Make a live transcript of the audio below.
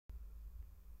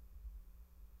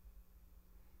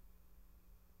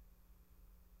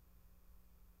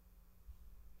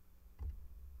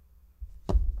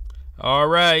All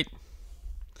right.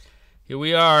 Here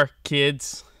we are,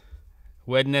 kids.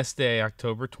 Wednesday,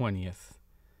 October 20th,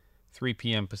 3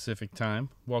 p.m. Pacific time.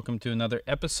 Welcome to another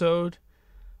episode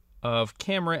of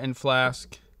Camera and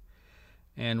Flask.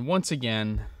 And once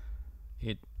again,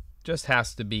 it just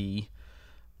has to be,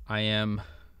 I am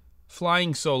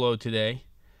flying solo today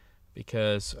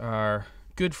because our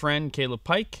good friend Caleb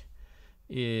Pike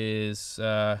is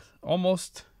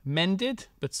almost mended,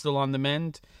 but still on the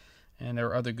mend. And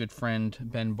our other good friend,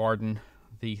 Ben Barden,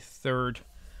 the third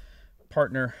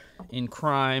partner in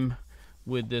crime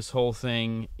with this whole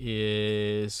thing,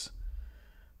 is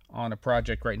on a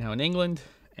project right now in England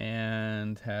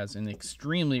and has an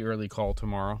extremely early call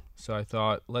tomorrow. So I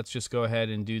thought, let's just go ahead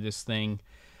and do this thing.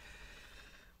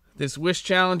 This wish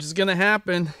challenge is going to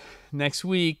happen next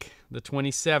week, the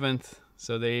 27th.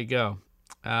 So there you go.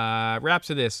 Wraps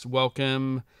of this.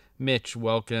 Welcome, Mitch.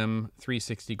 Welcome,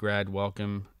 360 grad.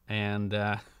 Welcome. And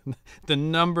the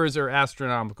numbers are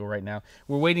astronomical right now.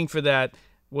 We're waiting for that.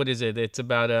 What is it? It's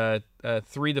about a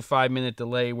 3 to 5 minute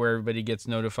delay where everybody gets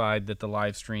notified that the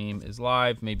live stream is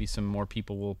live. Maybe some more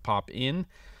people will pop in.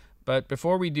 But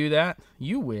before we do that,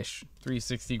 you wish,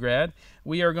 360 grad,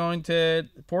 we are going to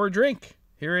pour a drink.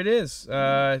 Here it is.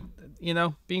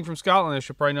 Being from Scotland, I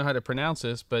should probably know how to pronounce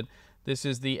this, but this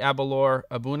is the Aputure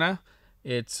Abuna.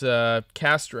 It's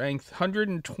cast strength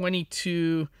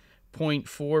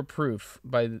 122.4 proof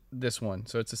by this one.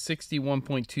 So it's a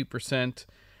 61.2%,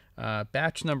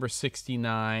 batch number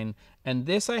 69. And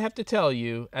this, I have to tell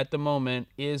you, at the moment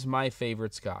is my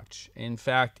favorite scotch. In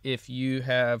fact, if you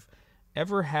have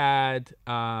ever had,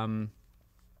 my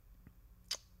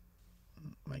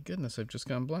goodness, I've just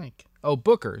gone blank. Oh,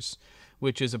 Booker's,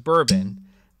 which is a bourbon.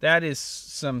 That is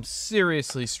some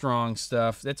seriously strong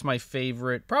stuff. That's my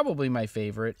favorite, probably my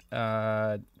favorite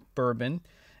bourbon.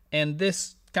 And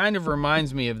this kind of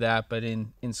reminds me of that, but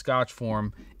in scotch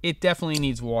form. It definitely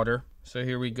needs water. So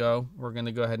here we go. We're going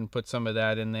to go ahead and put some of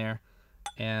that in there.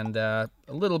 And a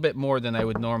little bit more than I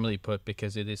would normally put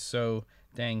because it is so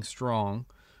dang strong.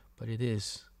 But it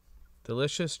is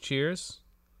delicious. Cheers.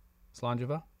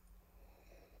 Slangeva.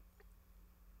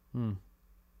 And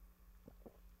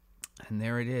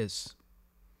there it is.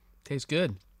 Tastes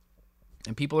good.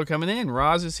 And people are coming in.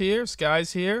 Roz is here.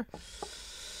 Sky's here.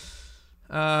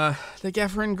 The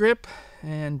Gefferin Grip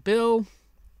and Bill,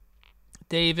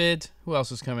 David. Who else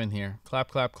is coming here? Clap,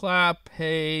 clap, clap.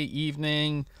 Hey,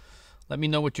 evening. Let me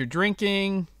know what you're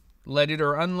drinking. Leaded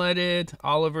or unleaded.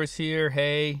 Oliver's here.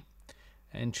 Hey.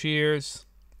 And cheers.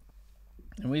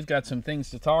 And we've got some things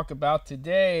to talk about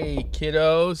today,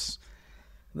 kiddos.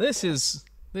 This is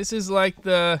like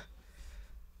the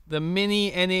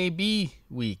mini NAB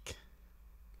week.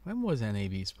 When was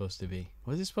NAB supposed to be?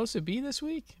 Was it supposed to be this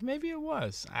week? Maybe it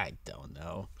was. I don't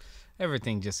know.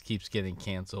 Everything just keeps getting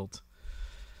canceled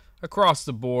across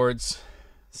the boards.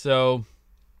 So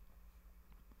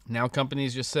now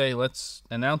companies just say, let's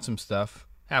announce some stuff.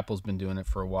 Apple's been doing it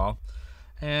for a while.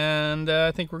 And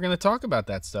I think we're going to talk about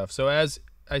that stuff. So as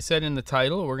I said in the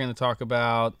title, we're going to talk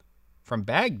about from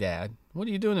Baghdad. What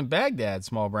are you doing in Baghdad,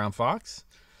 small brown fox?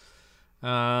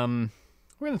 We're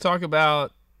going to talk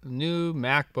about new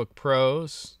MacBook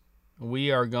Pros.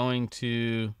 We are going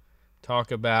to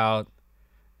talk about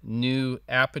new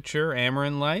Aputure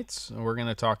Amaran lights. We're going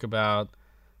to talk about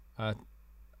a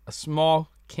small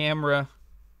camera,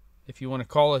 if you want to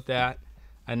call it that,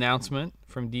 announcement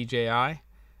from DJI.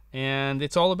 And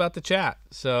it's all about the chat.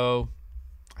 So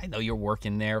I know you're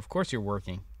working there. Of course you're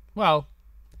working. Well,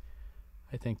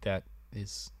 I think that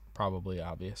is probably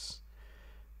obvious.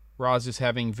 Roz is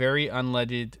having very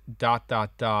unleaded ...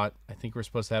 I think we're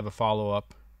supposed to have a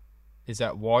follow-up. Is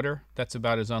that water? That's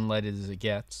about as unleaded as it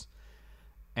gets.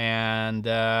 And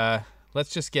let's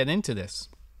just get into this.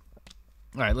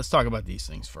 All right, let's talk about these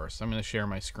things first. I'm going to share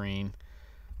my screen.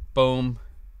 Boom.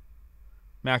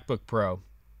 MacBook Pro.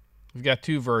 We've got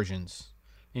two versions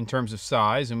in terms of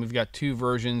size, and we've got two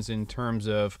versions in terms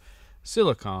of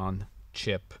silicon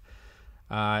chip.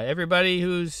 Everybody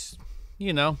who's,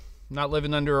 not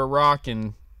living under a rock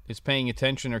and is paying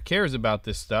attention or cares about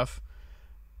this stuff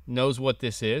knows what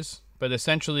this is. But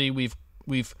essentially, we've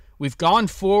gone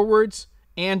forwards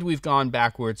and we've gone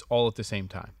backwards all at the same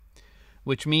time,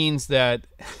 which means that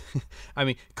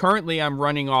currently I'm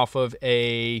running off of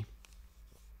a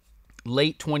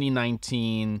late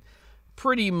 2019,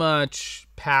 pretty much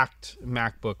packed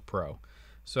MacBook Pro.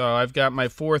 So I've got my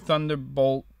 4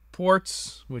 Thunderbolt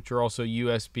ports, which are also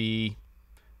USB-C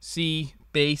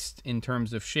based in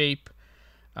terms of shape.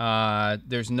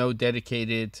 There's no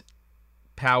dedicated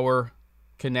power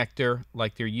connector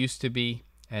like there used to be,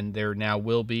 and there now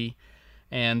will be.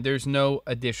 And there's no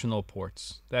additional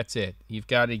ports. That's it. You've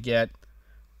got to get,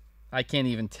 I can't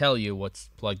even tell you what's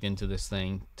plugged into this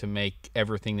thing to make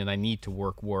everything that I need to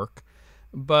work.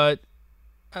 But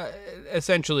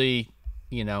essentially,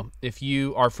 you know, if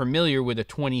you are familiar with a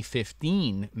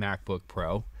 2015 MacBook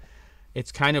Pro,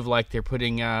 it's kind of like they're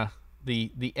putting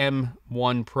the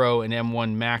M1 Pro and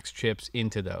M1 Max chips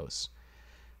into those.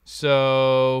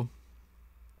 So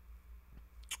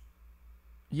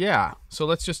yeah, so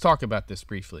let's just talk about this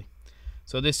briefly.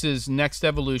 So this is next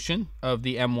evolution of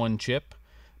the M1 chip,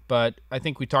 but I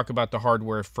think we talk about the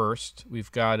hardware first.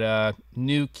 We've got a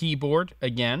new keyboard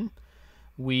again.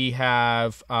 We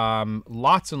have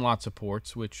lots and lots of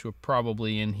ports, which are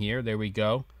probably in here. There we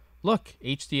go. Look,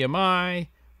 HDMI.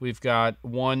 We've got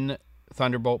one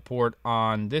Thunderbolt port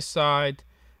on this side,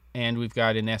 and we've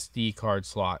got an SD card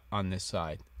slot on this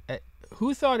side.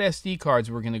 Who thought SD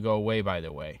cards were going to go away, by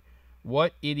the way?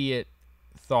 What idiot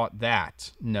thought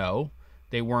that? No,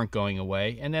 they weren't going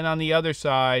away. And then on the other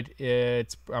side,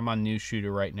 I'm on News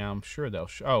Shooter right now. I'm sure they'll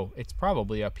oh, it's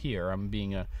probably up here. I'm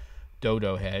being a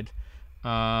dodo head.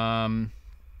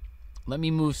 Let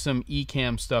me move some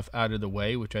eCam stuff out of the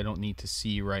way, which I don't need to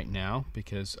see right now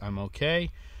because I'm okay.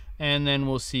 And then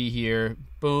we'll see here.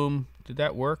 Boom. Did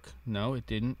that work? No, it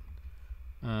didn't.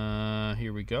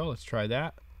 Here we go. Let's try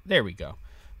that. There we go.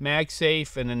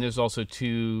 MagSafe, and then there's also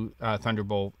two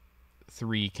Thunderbolt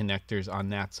 3 connectors on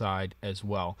that side as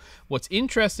well. What's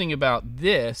interesting about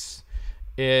this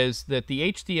is that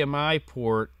the HDMI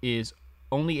port is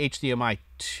only HDMI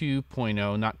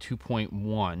 2.0, not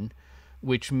 2.1,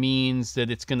 which means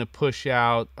that it's going to push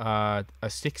out a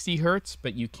 60 hertz,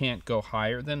 but you can't go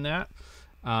higher than that,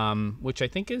 which I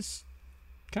think is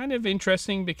kind of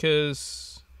interesting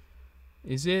because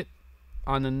is it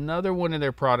on another one of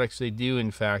their products, they do in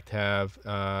fact have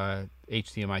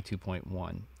HDMI 2.1.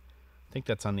 I think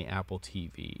that's on the Apple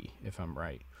TV, if I'm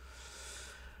right.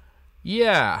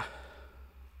 Yeah.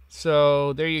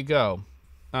 So there you go.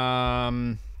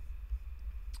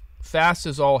 Fast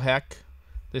as all heck.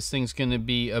 This thing's going to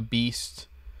be a beast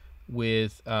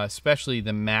with especially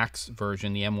the Max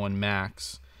version, the M1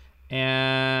 Max.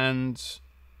 And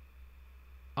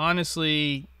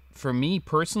honestly, for me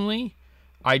personally,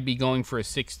 I'd be going for a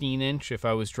 16-inch if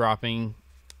I was dropping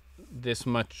this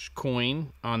much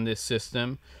coin on this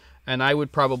system. And I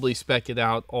would probably spec it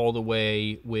out all the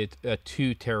way with a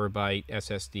 2 terabyte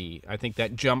SSD. I think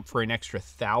that jump for an extra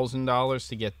 $1,000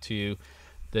 to get to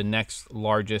the next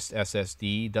largest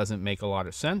SSD doesn't make a lot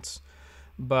of sense.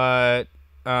 But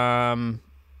yeah.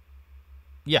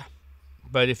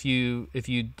 But if you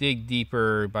dig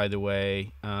deeper, by the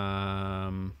way,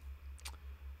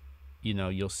 you know,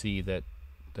 you'll see that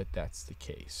that's the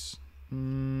case.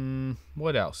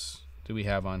 What else do we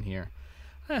have on here?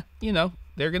 You know,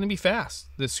 they're going to be fast.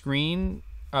 The screen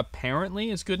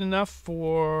apparently is good enough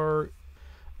for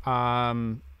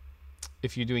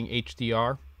if you're doing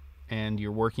HDR and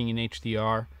you're working in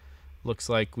HDR. Looks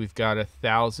like we've got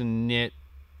 1000 nit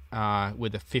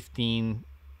with a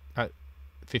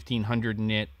 1500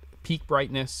 nit peak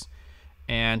brightness.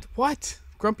 And what?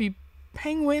 Grumpy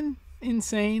Penguin?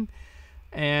 Insane.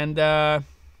 And they're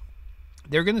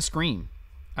going to scream.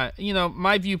 You know,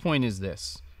 my viewpoint is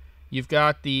this. You've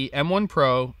got the M1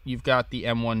 Pro, you've got the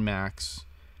M1 Max.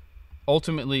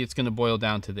 Ultimately, it's going to boil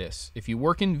down to this. If you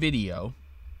work in video,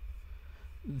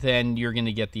 then you're going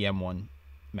to get the M1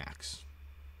 Max.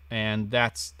 And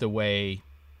that's the way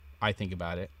I think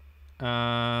about it.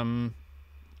 My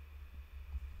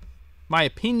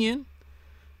opinion,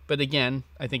 but again,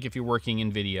 I think if you're working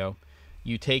in video,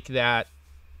 you take that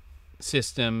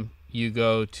system, you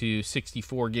go to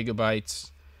 64 gigabytes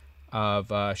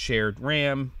of shared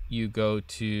RAM, you go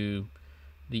to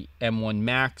the M1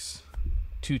 Max,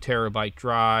 2 terabyte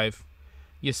drive,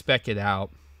 you spec it out.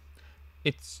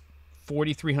 It's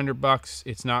 $4,300.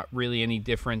 It's not really any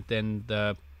different than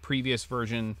the previous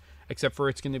version, except for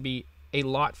it's going to be a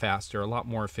lot faster, a lot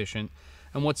more efficient.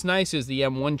 And what's nice is the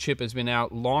M1 chip has been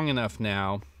out long enough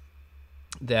now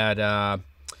that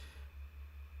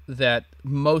that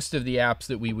most of the apps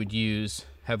that we would use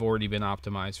have already been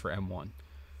optimized for M1.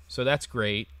 So that's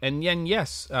great. And then,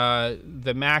 yes,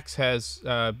 the Max has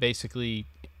basically,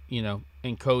 you know,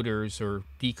 encoders or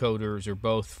decoders or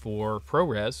both for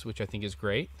ProRes, which I think is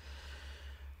great.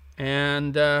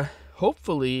 And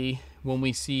hopefully when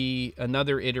we see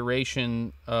another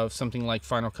iteration of something like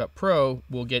Final Cut Pro,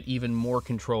 we'll get even more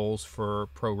controls for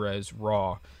ProRes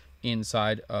RAW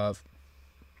inside of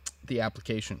the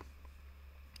application.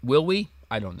 Will we?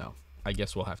 I don't know. I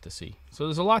guess we'll have to see. So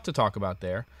there's a lot to talk about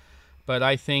there. But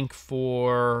I think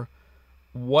for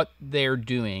what they're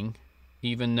doing,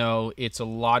 even though it's a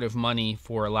lot of money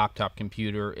for a laptop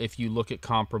computer. If you look at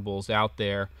comparables out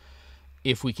there,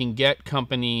 if we can get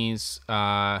companies,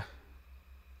 you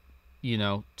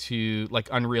know, to like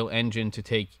Unreal Engine to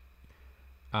take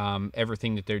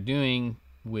everything that they're doing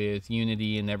with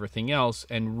Unity and everything else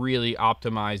and really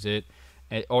optimize it,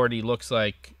 it already looks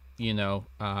like, you know,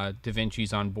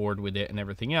 DaVinci's on board with it and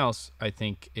everything else. I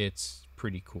think it's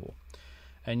pretty cool.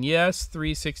 And yes,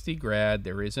 360 grad,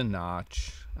 there is a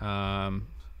notch.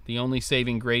 The only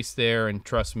saving grace there, and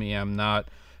trust me, I'm not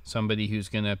somebody who's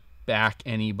going to back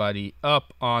anybody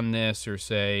up on this or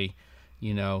say,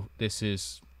 you know, this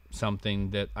is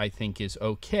something that I think is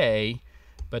okay,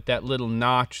 but that little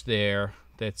notch there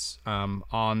that's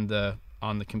on the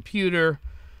computer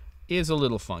is a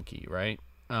little funky, right?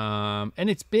 And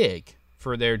it's big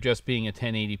for there just being a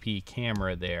 1080p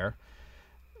camera there.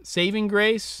 Saving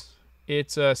grace,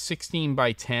 it's a 16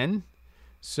 by 10,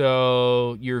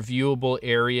 so your viewable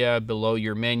area below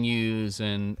your menus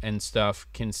and stuff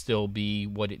can still be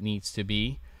what it needs to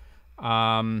be.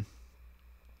 I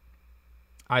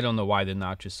don't know why the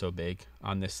notch is so big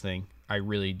on this thing. I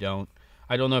really don't.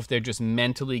 I don't know if they're just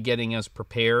mentally getting us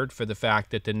prepared for the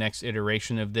fact that the next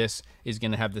iteration of this is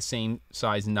going to have the same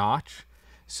size notch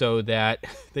so that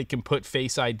they can put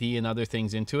Face ID and other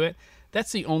things into it.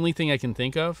 That's the only thing I can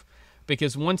think of,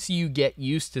 because once you get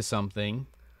used to something,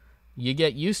 you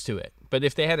get used to it. But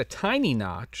if they had a tiny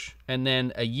notch and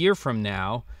then a year from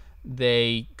now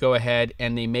they go ahead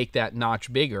and they make that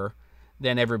notch bigger,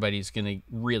 then everybody's going to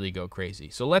really go crazy.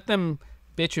 So let them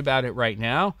bitch about it right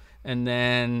now, and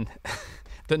then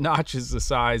the notch is the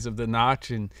size of the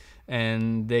notch,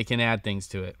 and they can add things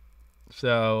to it.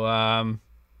 So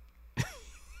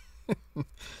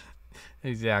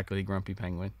exactly, Grumpy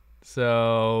Penguin.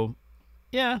 So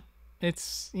yeah,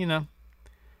 it's, you know,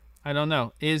 I don't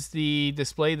know. Is the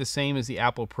display the same as the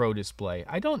Apple Pro display?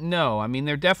 I don't know. I mean,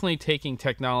 they're definitely taking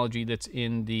technology that's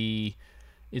in the,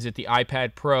 is it the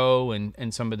iPad Pro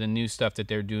and some of the new stuff that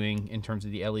they're doing in terms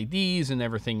of the LEDs and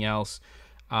everything else.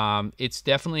 It's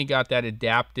definitely got that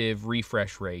adaptive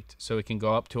refresh rate, so it can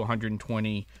go up to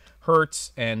 120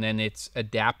 hertz, and then it's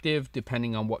adaptive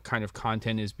depending on what kind of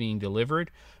content is being delivered.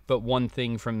 But one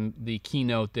thing from the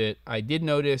keynote that I did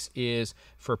notice is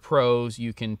for pros,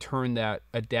 you can turn that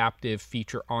adaptive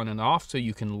feature on and off, so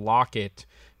you can lock it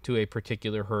to a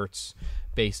particular hertz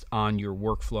based on your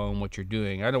workflow and what you're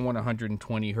doing. I don't want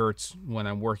 120 hertz when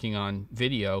I'm working on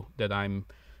video that I'm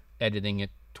editing at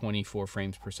 24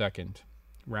 frames per second.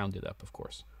 Rounded up, of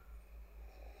course.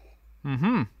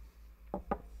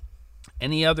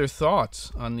 Any other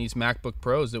thoughts on these MacBook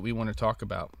Pros that we want to talk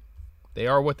about? They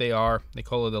are what they are. They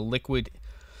call it a liquid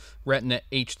Retina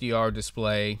HDR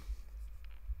display.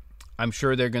 I'm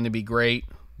sure they're going to be great.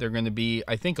 They're going to be,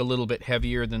 I think, a little bit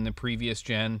heavier than the previous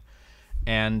gen.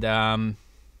 And I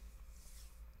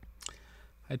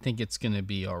think it's going to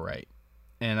be all right.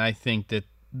 And I think that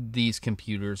these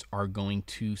computers are going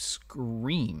to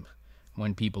scream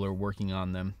when people are working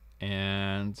on them.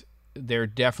 And they're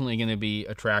definitely going to be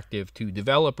attractive to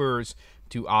developers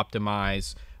to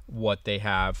optimize what they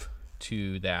have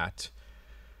to that.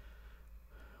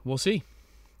 We'll see.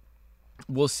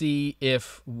 We'll see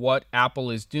if what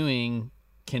Apple is doing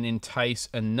can entice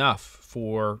enough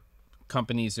for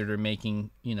companies that are making,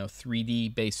 you know,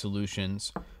 3D based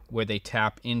solutions where they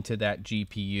tap into that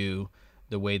GPU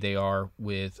the way they are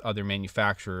with other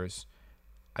manufacturers.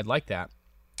 I'd like that.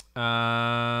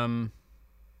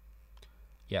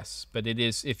 Yes, but it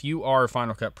is, if you are a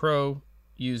Final Cut Pro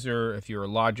user, if you're a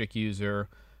Logic user,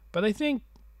 but I think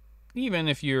even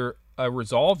if you're a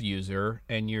Resolve user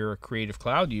and you're a Creative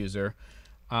Cloud user,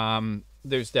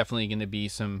 there's definitely going to be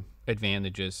some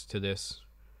advantages to this.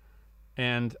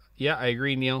 And yeah, I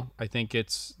agree, Neil. I think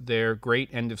it's their great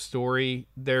end of story.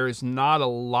 There's not a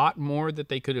lot more that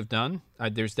they could have done.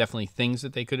 There's definitely things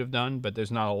that they could have done, but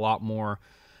there's not a lot more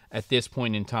at this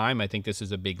point in time. I think this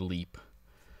is a big leap.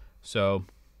 So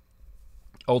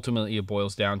ultimately it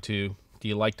boils down to, do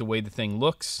you like the way the thing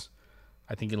looks?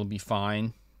 I think it'll be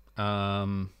fine.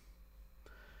 I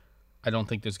don't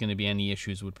think there's going to be any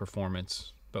issues with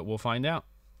performance, but we'll find out.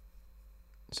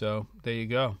 So there you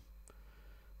go.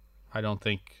 I don't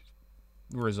think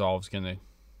Resolve's going to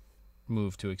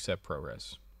move to accept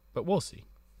ProRes, but we'll see.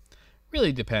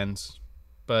 Really depends.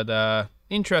 But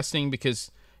interesting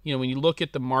because, you know, when you look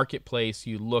at the marketplace,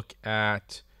 you look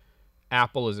at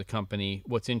Apple as a company.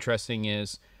 What's interesting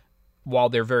is, while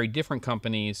they're very different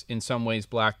companies, in some ways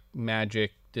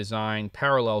Blackmagic Design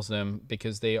parallels them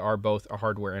because they are both a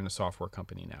hardware and a software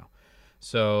company now.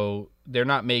 So they're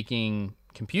not making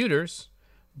computers,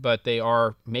 but they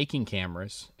are making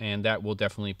cameras, and that will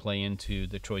definitely play into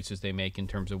the choices they make in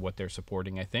terms of what they're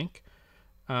supporting, I think.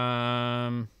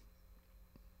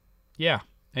 Yeah,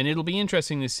 and it'll be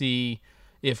interesting to see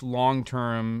if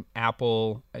long-term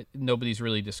Apple, nobody's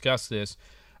really discussed this,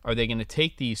 are they going to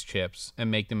take these chips and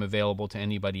make them available to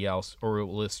anybody else, or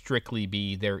will it strictly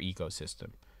be their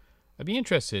ecosystem? I'd be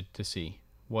interested to see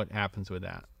what happens with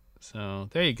that. So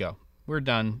there you go. We're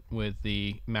done with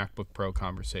the MacBook Pro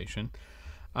conversation,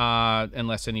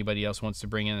 unless anybody else wants to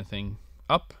bring anything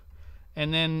up.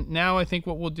 And then now I think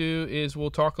what we'll do is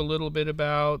we'll talk a little bit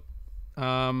about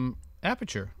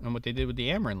Aputure and what they did with the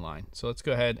Amarin line. So let's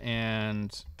go ahead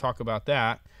and talk about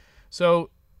that. So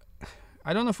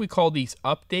I don't know if we call these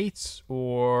updates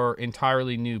or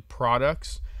entirely new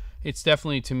products. It's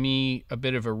definitely, to me, a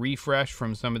bit of a refresh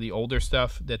from some of the older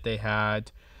stuff that they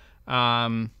had.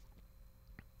 In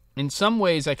some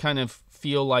ways, I kind of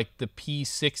feel like the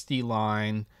P60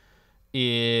 line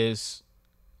is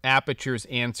Aputure's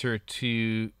answer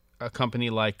to a company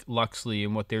like Luxley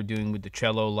and what they're doing with the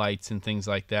cello lights and things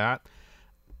like that.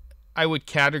 I would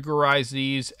categorize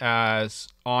these as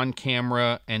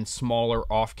on-camera and smaller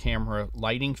off-camera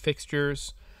lighting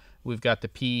fixtures. We've got the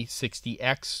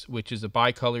P60X, which is a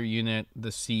bicolor unit,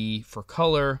 the C for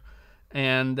color,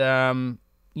 and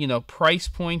price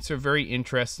points are very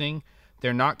interesting.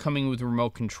 They're not coming with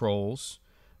remote controls.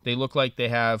 They look like they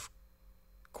have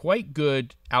quite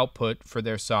good output for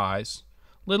their size.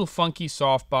 Little funky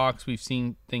softbox. We've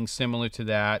seen things similar to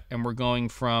that, and we're going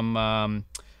from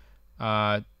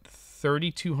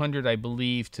 3200, I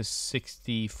believe, to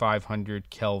 6500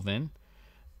 Kelvin.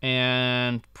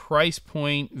 And price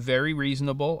point, very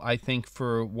reasonable, I think,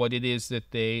 for what it is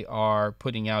that they are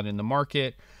putting out in the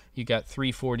market. You got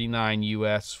 $349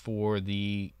 US for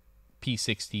the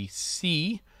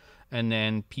P60C, and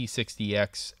then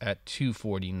P60X at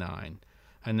 $249.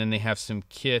 And then they have some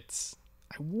kits.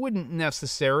 I wouldn't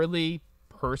necessarily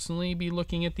personally be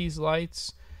looking at these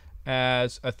lights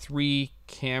as a three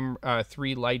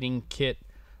lighting kit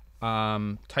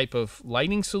type of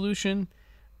lighting solution.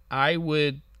 I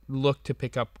would look to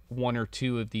pick up one or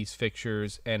two of these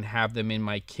fixtures and have them in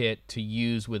my kit to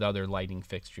use with other lighting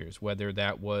fixtures, whether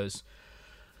that was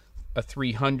a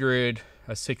 300,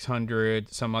 a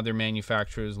 600, some other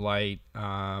manufacturer's light,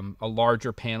 a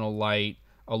larger panel light,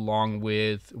 along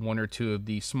with one or two of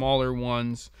the smaller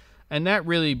ones. And that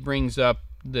really brings up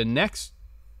the next,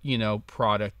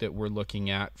 product that we're looking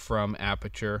at from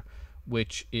Aputure,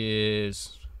 which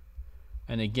is,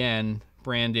 and again,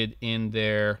 branded in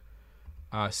their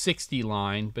 60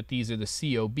 line, but these are the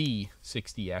COB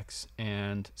 60X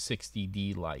and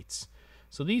 60D lights.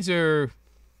 So these are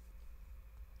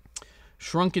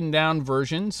shrunken down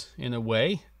versions, in a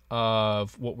way,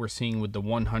 of what we're seeing with the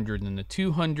 100 and the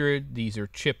 200. These are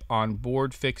chip on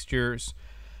board fixtures,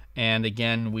 and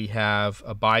again we have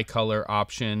a bicolor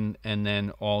option and then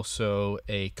also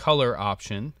a color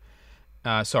option.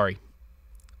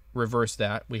 Reverse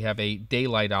that. We have a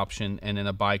daylight option and then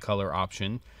a bicolor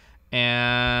option,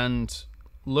 and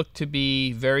look to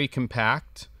be very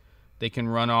compact. They can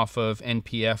run off of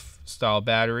NPF style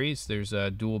batteries. There's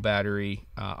a dual battery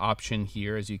option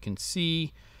here, as you can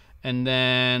see. And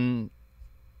then,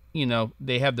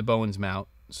 they have the Bowens mount,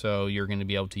 so you're going to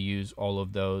be able to use all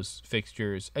of those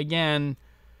fixtures. Again,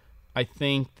 I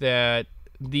think that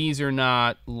these are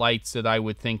not lights that I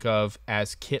would think of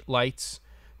as kit lights.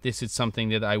 This is something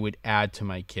that I would add to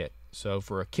my kit. So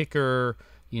for a kicker,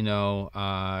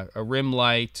 a rim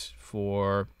light,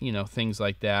 for, things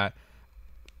like that.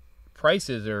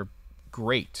 Prices are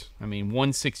great. I mean,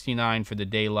 $169 for the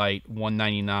daylight,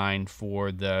 $199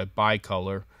 for the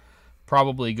bicolor.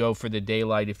 Probably go for the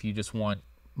daylight if you just want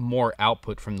more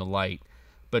output from the light.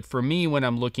 But for me, when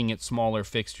I'm looking at smaller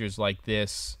fixtures like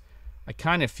this, I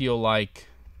kind of feel like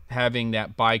having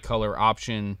that bicolor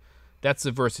option, that's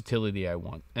the versatility I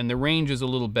want. And the range is a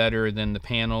little better than the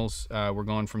panels. We're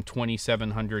going from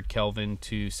 2700 Kelvin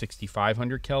to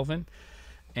 6500 Kelvin.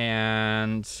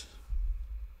 And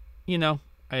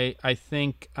I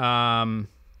think for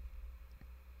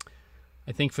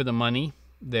the money,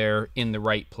 they're in the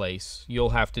right place.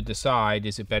 You'll have to decide,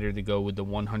 is it better to go with the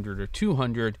 100 or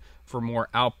 200 for more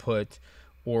output,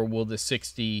 or will the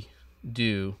 60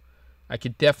 do? I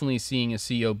could definitely seeing a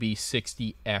COB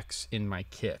 60X in my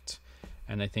kit,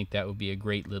 and I think that would be a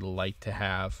great little light to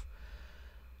have.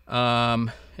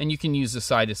 And you can use the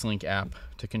Sidus Link app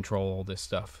to control all this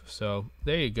stuff. So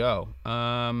there you go.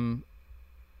 From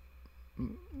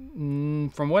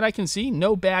what I can see,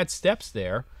 no bad steps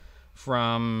there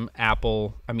from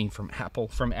Aputure.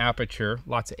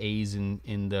 Lots of A's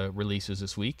in the releases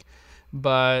this week.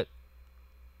 But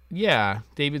Yeah,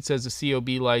 David says the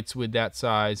COB lights with that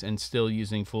size and still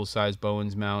using full-size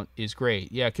Bowens mount is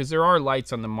great. Yeah, because there are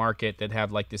lights on the market that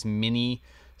have like this mini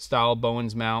style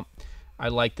Bowens mount. I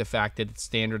like the fact that it's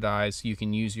standardized. You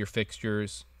can use your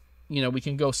fixtures. You know, we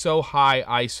can go so high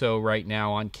ISO right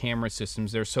now on camera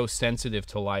systems. They're so sensitive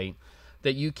to light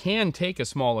that you can take a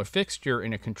smaller fixture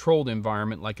in a controlled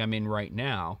environment like I'm in right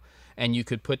now, and you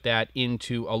could put that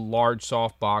into a large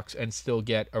softbox and still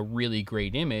get a really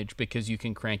great image because you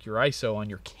can crank your ISO on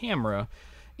your camera.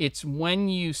 It's when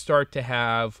you start to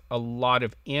have a lot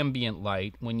of ambient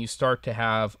light, when you start to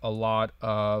have a lot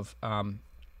of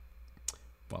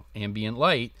ambient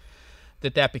light,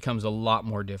 that becomes a lot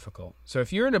more difficult. So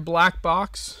if you're in a black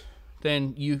box,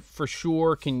 then you for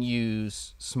sure can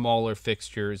use smaller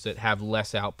fixtures that have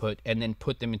less output and then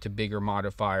put them into bigger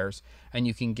modifiers, and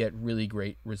you can get really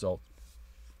great results.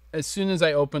 As soon as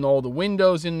I open all the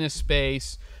windows in this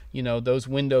space, you know, those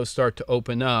windows start to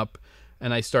open up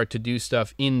and I start to do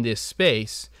stuff in this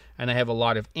space and I have a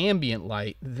lot of ambient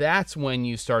light, that's when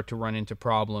you start to run into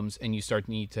problems and you start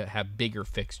to need to have bigger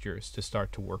fixtures to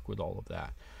start to work with all of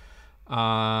that.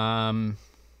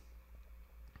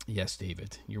 Yes,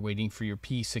 David, you're waiting for your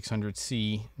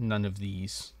P600C. None of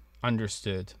these.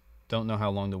 Understood. Don't know how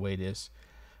long the wait is.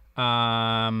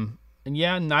 And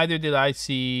yeah, neither did I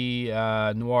see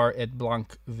Noir et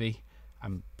Blanc V.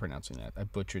 I'm pronouncing that. I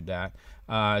butchered that.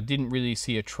 Didn't really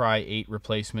see a Tri-8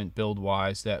 replacement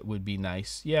build-wise. That would be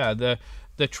nice. Yeah, the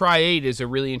Tri-8 is a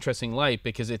really interesting light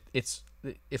because it's,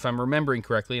 if I'm remembering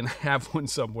correctly, and I have one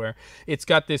somewhere, it's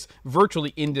got this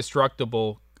virtually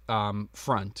indestructible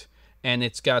front. And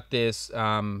it's got this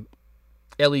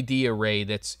LED array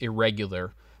that's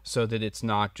irregular so that it's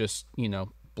not just, you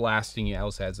know, blasting you. It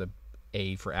also has a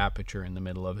for aperture in the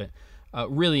middle of it.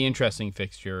 Really interesting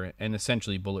fixture and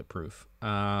essentially bulletproof.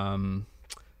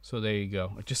 So there you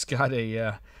go. I just got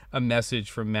a message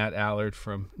from Matt Allard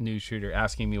from News Shooter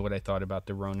asking me what I thought about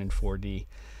the Ronin 4D.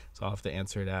 So I'll have to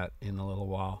answer that in a little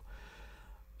while.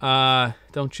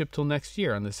 Don't ship till next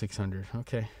year on the 600.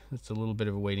 Okay, that's a little bit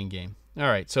of a waiting game. All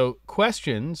right, so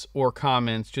questions or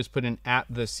comments, just put in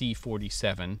 @the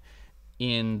C47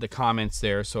 in the comments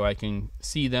there so I can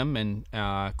see them and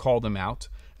call them out.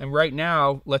 And right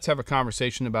now, let's have a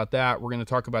conversation about that. We're going to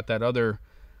talk about that other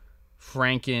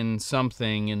Franken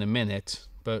something in a minute.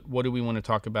 But what do we want to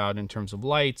talk about in terms of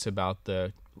lights, about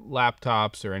the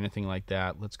laptops or anything like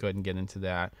that? Let's go ahead and get into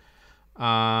that.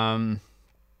 I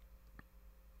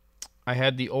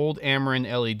had the old Amarin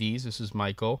LEDs. This is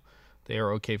Michael. They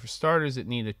are okay for starters that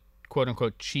need a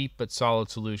quote-unquote cheap but solid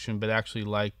solution, but actually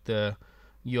like the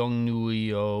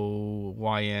Yongnuo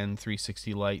YN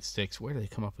 360 light sticks. Where do they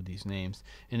come up with these names?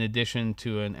 In addition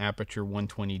to an Aputure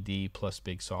 120D plus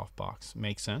big softbox.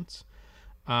 Makes sense.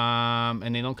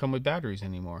 And they don't come with batteries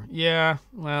anymore. Yeah,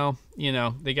 well, you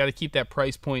know, they got to keep that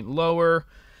price point lower,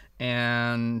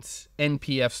 and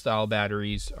NPF style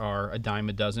batteries are a dime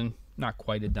a dozen. Not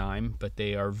quite a dime, but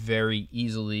they are very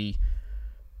easily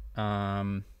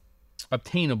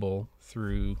obtainable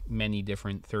through many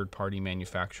different third-party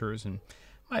manufacturers, and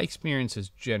my experience has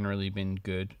generally been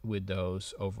good with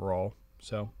those overall.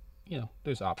 So, you know,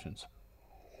 there's options.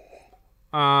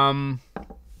 Let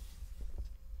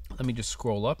me just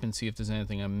scroll up and see if there's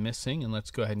anything I'm missing, and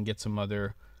let's go ahead and get some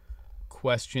other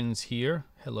questions here.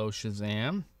 Hello,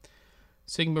 Shazam.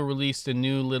 Sigma released a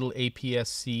new little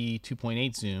APS-C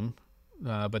 2.8 zoom,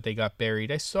 but they got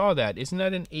buried. I saw that. Isn't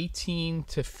that an 18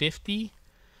 to 50?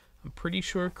 I'm pretty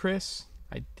sure, Chris.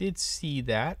 I did see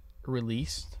that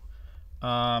released.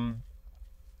 Hard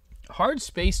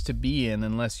space to be in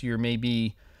unless you're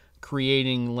maybe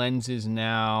creating lenses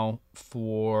now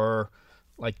for,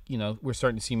 like, you know, we're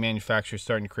starting to see manufacturers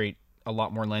starting to create a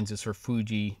lot more lenses for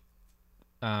Fuji's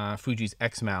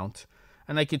X mount.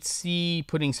 And I could see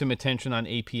putting some attention on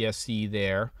APS-C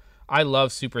there. I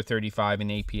love Super 35 and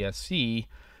APS-C,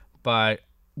 but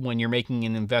when you're making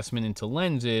an investment into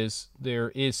lenses,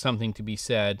 there is something to be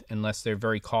said, unless they're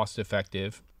very cost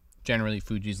effective, generally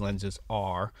Fuji's lenses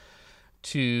are,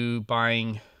 to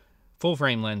buying full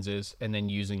frame lenses and then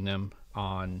using them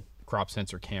on crop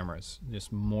sensor cameras.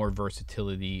 Just more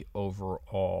versatility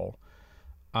overall.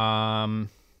 Let's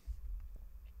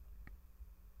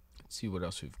see what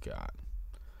else we've got.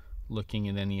 Looking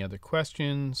at any other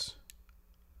questions.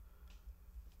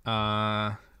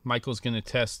 Michael's going to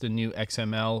test the new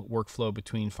XML workflow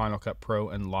between Final Cut Pro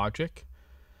and Logic.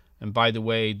 And by the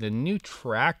way, the new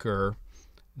tracker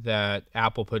that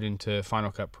Apple put into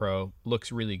Final Cut Pro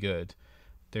looks really good.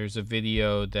 There's a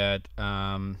video that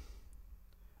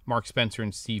Mark Spencer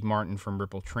and Steve Martin from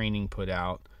Ripple Training put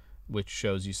out, which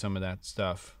shows you some of that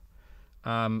stuff.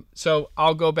 So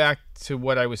I'll go back to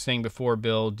what I was saying before,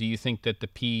 Bill. Do you think that the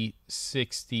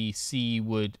P60C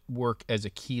would work as a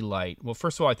key light? Well,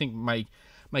 first of all, I think my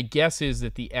guess is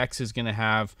that the X is going to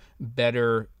have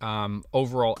better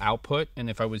overall output. And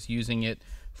if I was using it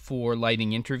for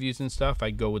lighting interviews and stuff,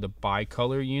 I'd go with a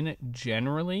bicolor unit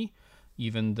generally,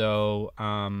 even though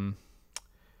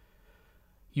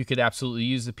you could absolutely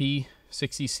use the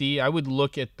P60C. I would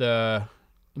look at the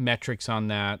metrics on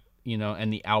that, you know,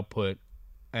 and the output,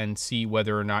 and see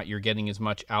whether or not you're getting as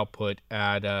much output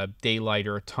at a daylight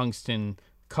or a tungsten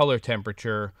color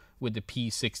temperature with the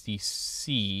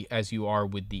P60C as you are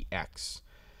with the X.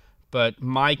 But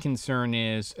my concern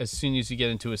is, as soon as you get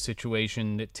into a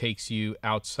situation that takes you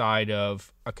outside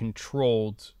of a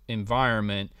controlled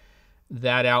environment,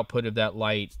 that output of that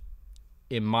light,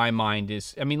 in my mind,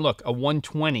 is, I mean, look, a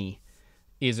 120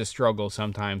 is a struggle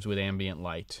sometimes with ambient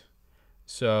light.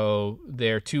 So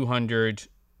their 200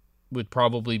 would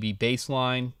probably be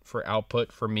baseline for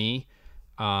output for me.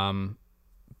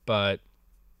 But,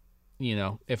 you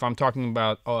know, if I'm talking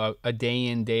about a day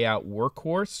in, day out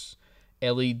workhorse,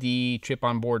 LED chip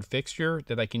on board fixture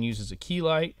that I can use as a key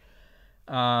light,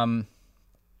 you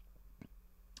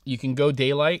can go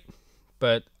daylight,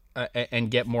 but and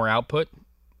get more output,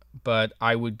 but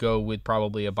I would go with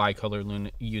probably a bicolor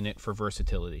unit for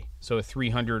versatility. So a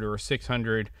 300 or a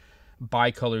 600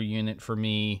 bicolor unit for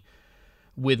me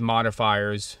with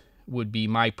modifiers would be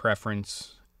my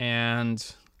preference.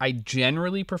 And I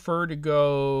generally prefer to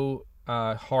go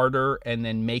harder and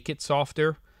then make it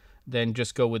softer than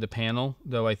just go with a panel,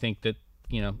 though I think that,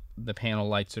 you know, the panel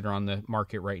lights that are on the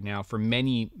market right now for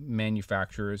many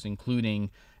manufacturers, including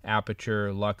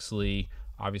Aputure, Luxley,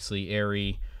 obviously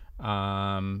Airy,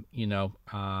 you know,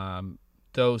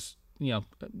 those, you know,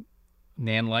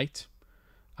 Nanlite,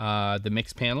 the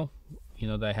mixed panel, you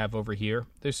know, that I have over here.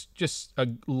 There's just a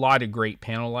lot of great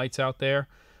panel lights out there,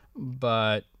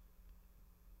 but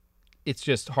it's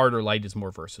just harder light is more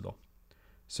versatile.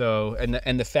 So,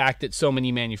 and the fact that so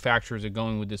many manufacturers are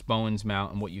going with this Bowens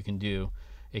mount and what you can do,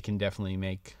 it can definitely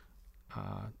make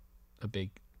a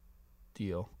big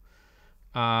deal.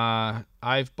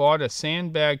 I've bought a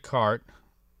sandbag cart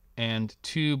and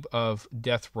tube of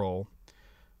death roll.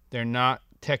 They're not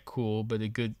tech cool, but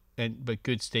good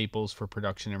staples for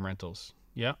production and rentals.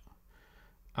 Yeah.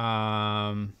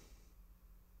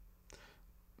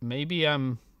 Maybe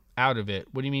I'm out of it.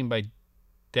 What do you mean by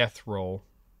death roll?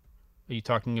 Are you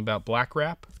talking about black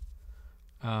wrap?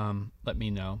 Let me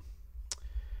know.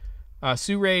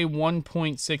 Suray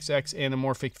 1.6x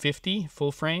anamorphic 50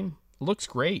 full frame looks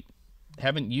great.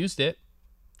 Haven't used it,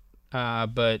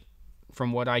 but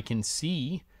from what I can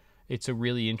see, it's a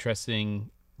really interesting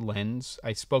lens.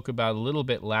 I spoke about a little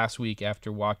bit last week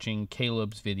after watching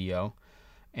Caleb's video,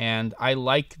 and I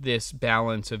like this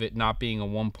balance of it not being a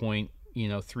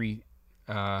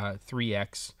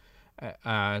 1.3x,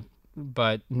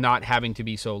 but not having to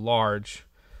be so large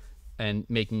and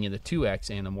making it a 2x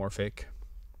anamorphic.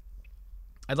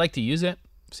 I'd like to use it,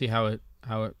 see how it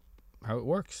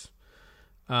works.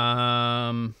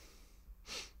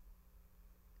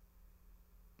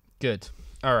 Good.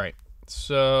 All right.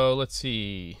 So let's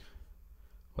see.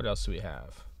 What else do we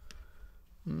have?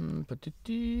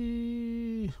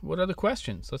 What other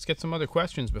questions? Let's get some other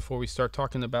questions before we start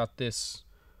talking about this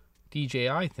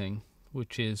DJI thing,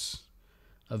 which is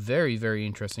a very, very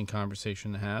interesting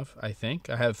conversation to have, I think.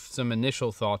 I have some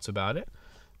initial thoughts about it,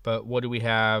 but what do we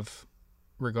have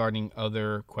regarding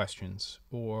other questions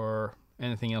or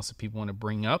anything else that people want to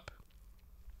bring up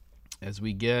as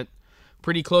we get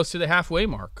pretty close to the halfway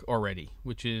mark already,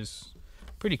 which is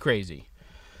pretty crazy.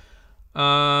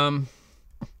 Rhapsodus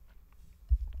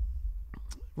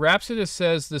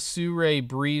says the Suray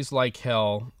breathes like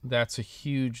hell. That's a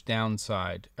huge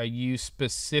downside. Are you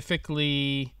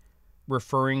specifically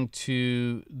referring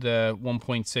to the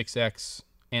 1.6x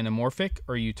anamorphic,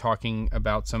 or are you talking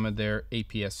about some of their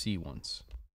APS-C ones?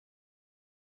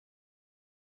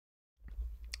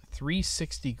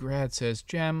 360 grad says,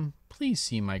 Jem, please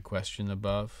see my question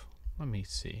above. Let me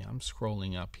see. I'm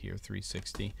scrolling up here,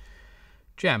 360.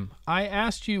 Jem, I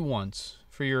asked you once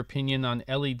for your opinion on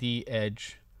LED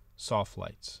edge soft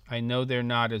lights. I know they're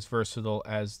not as versatile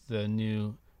as the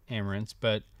new Amaranths,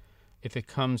 but if it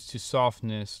comes to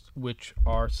softness, which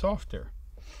are softer?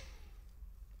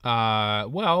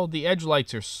 Well, the edge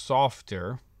lights are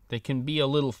softer. They can be a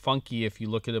little funky if you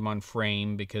look at them on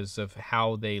frame because of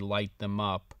how they light them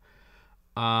up.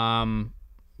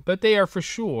 But they are for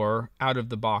sure out of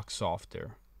the box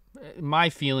softer. My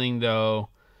feeling though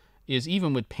is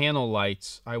even with panel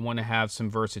lights, I want to have some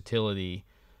versatility,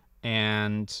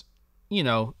 and you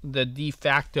know, the de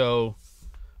facto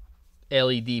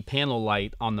LED panel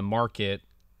light on the market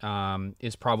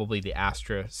is probably the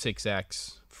Astra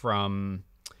 6X from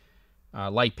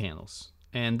Light Panels.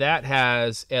 And that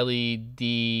has LED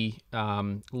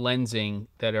lensing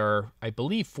that are, I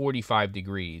believe, 45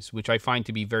 degrees, which I find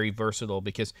to be very versatile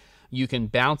because you can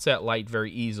bounce that light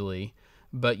very easily,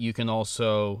 but you can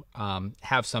also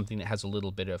have something that has a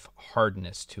little bit of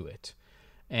hardness to it.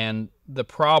 And the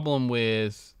problem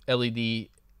with LED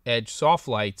edge soft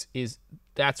lights is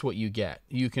that's what you get.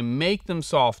 You can make them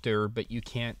softer, but you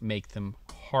can't make them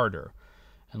harder.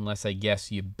 Unless, I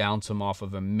guess, you bounce them off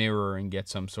of a mirror and get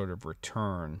some sort of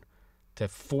return to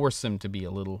force them to be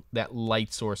a little, that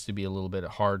light source to be a little bit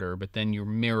harder, but then your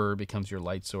mirror becomes your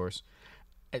light source.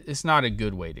 It's not a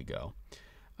good way to go.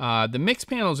 The mix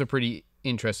panels are pretty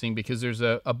interesting because there's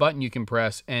a button you can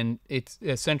press, and it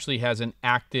essentially has an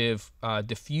active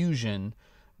diffusion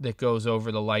that goes over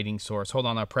the lighting source. Hold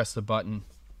on, I'll press the button.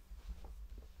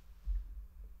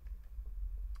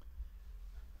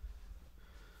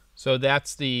 So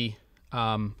that's the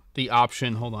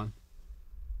option. Hold on.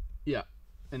 Yeah,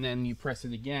 and then you press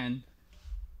it again,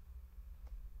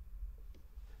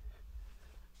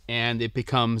 and it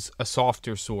becomes a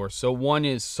softer source. So one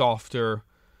is softer,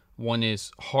 one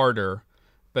is harder,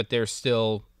 but they're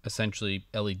still essentially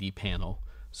LED panel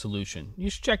solution.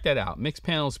 You should check that out. Mixed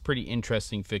panel is a pretty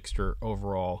interesting fixture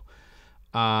overall.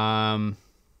 You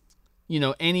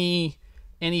know, any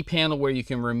panel where you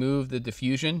can remove the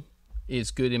diffusion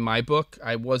is good in my book.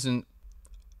 I wasn't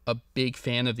a big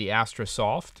fan of the Astra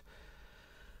Soft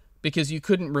because you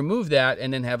couldn't remove that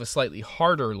and then have a slightly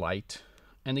harder light.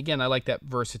 And again, I like that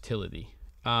versatility.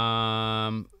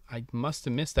 I must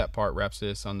have missed that part,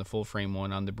 Repsis, on the full frame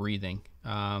one on the breathing.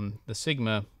 The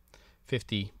Sigma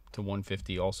 50 to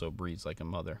 150 also breathes like a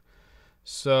mother.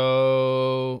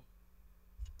 So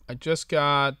I just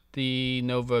got the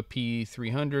Nova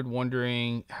P300,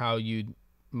 wondering how you'd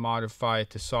modify it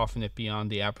to soften it beyond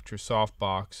the Aputure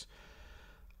softbox.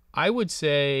 I would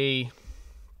say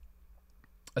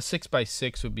a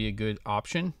 6x6 would be a good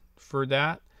option for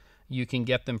that. You can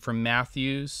get them from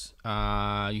Matthews.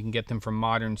 You can get them from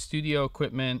Modern Studio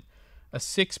Equipment. A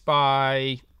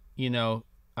 6x,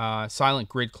 silent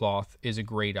grid cloth is a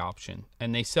great option.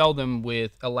 And they sell them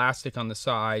with elastic on the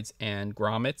sides and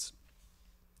grommets.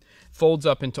 Folds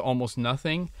up into almost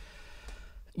nothing.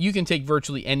 You can take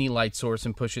virtually any light source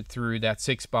and push it through that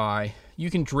 6x. You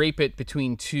can drape it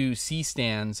between two C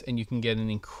stands and you can get an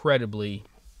incredibly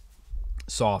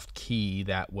soft key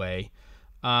that way.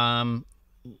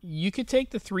 You could take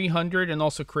the 300 and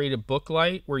also create a book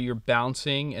light where you're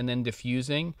bouncing and then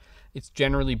diffusing. It's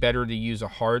generally better to use a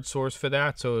hard source for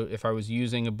that. So if I was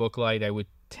using a book light, I would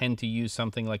tend to use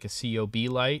something like a COB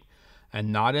light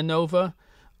and not a Nova.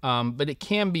 But it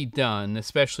can be done,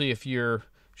 especially if you're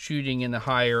shooting in the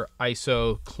higher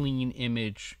ISO clean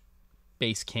image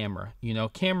base camera.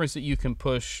 Cameras that you can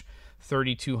push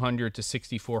 3200 to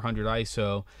 6400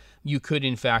 ISO, you could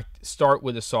in fact start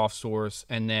with a soft source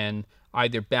and then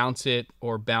either bounce it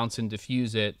or bounce and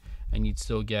diffuse it, and you'd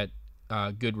still get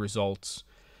good results.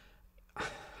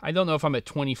 I don't know if I'm at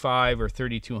 25 or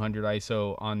 3200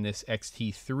 ISO on this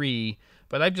XT3,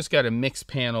 but I've just got a mixed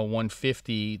panel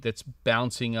 150 that's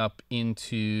bouncing up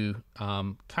into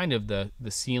kind of the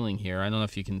ceiling here. I don't know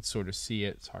if you can sort of see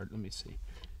it. It's hard. Let me see.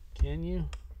 Can you?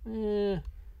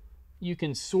 You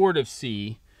can sort of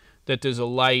see that there's a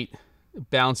light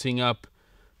bouncing up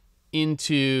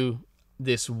into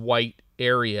this white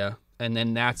area, and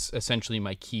then that's essentially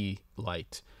my key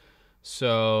light.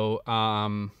 So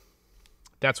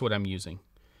that's what I'm using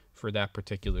for that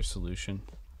particular solution.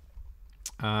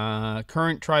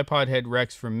 Current tripod head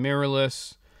Rex for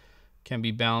mirrorless can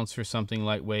be balanced for something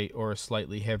lightweight or a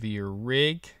slightly heavier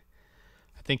rig.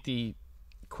 I think the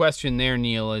question there,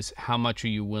 Neil, is how much are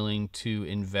you willing to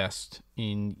invest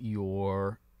in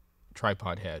your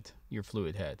tripod head, your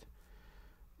fluid head?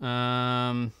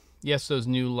 Yes, those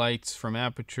new lights from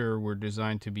Aputure were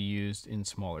designed to be used in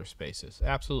smaller spaces.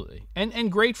 Absolutely.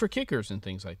 And great for kickers and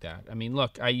things like that. I mean,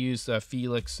 look, I use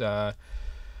Felix, is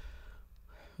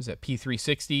that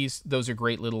P360s? Those are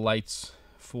great little lights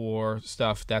for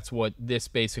stuff. That's what this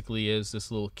basically is. This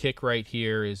little kick right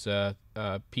here is a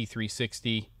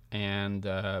P360, and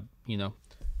they're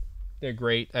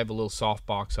great. I have a little soft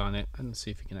box on it. Let's see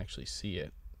if you can actually see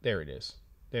it. There it is.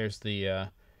 There's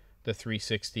the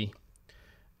 360,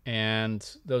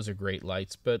 and those are great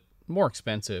lights, but more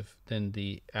expensive than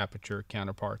the Aputure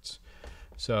counterparts.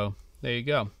 So there you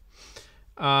go.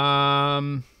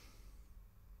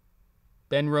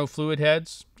 Benro fluid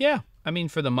heads, yeah. I mean,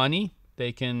 for the money,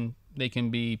 they can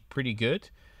be pretty good.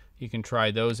 You can try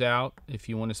those out. If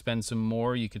you want to spend some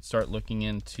more, you could start looking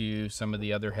into some of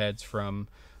the other heads from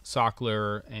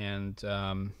Sockler, and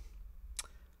I'm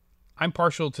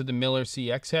partial to the Miller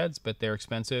CX heads, but they're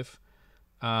expensive.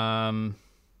 I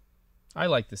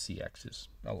like the CXs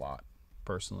a lot,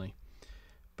 personally.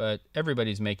 But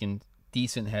everybody's making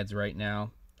decent heads right now.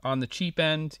 On the cheap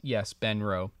end, yes,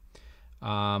 Benro.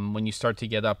 When you start to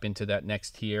get up into that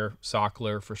next tier,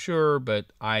 Sockler for sure, but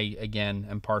I, again,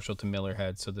 am partial to Miller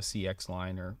heads, so the CX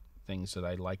line are things that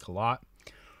I like a lot.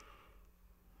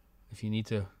 If you need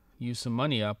to use some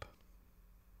money up,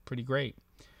 pretty great.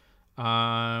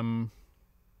 Good.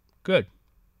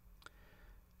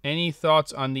 Any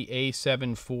thoughts on the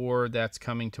A7 IV that's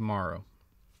coming tomorrow?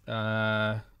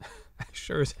 I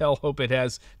sure as hell hope it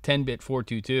has 10-bit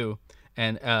 422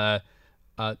 and a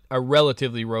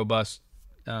relatively robust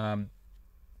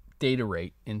data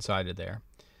rate inside of there.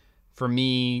 For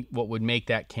me, what would make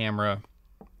that camera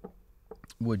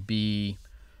would be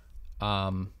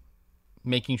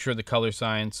making sure the color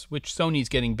science, which Sony's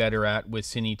getting better at with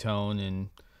Cinetone and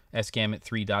S-Gamut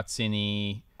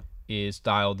 3.Cine, is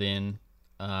dialed in.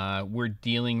 We're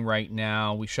dealing right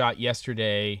now. We shot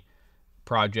yesterday.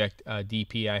 Project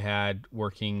DP I had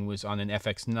working was on an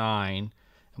FX9, and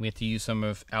we had to use some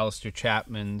of Alistair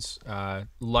Chapman's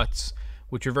LUTs,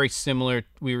 which are very similar.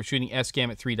 We were shooting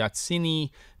S-Gamut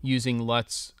 3.Cine using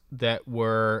LUTs that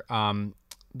were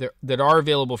that are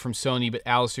available from Sony, but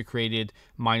Alistair created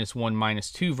 -1,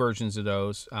 -2 versions of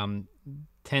those.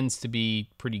 Tends to be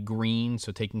pretty green,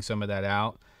 so taking some of that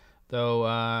out. Though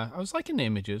I was liking the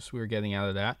images we were getting out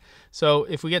of that. So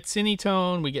if we get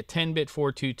Cinetone, we get 10-bit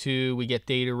 422, we get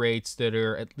data rates that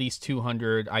are at least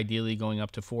 200, ideally going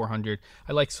up to 400.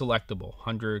 I like selectable,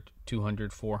 100,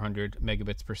 200, 400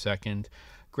 megabits per second.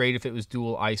 Great if it was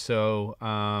dual ISO.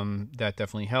 That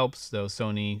definitely helps, though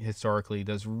Sony historically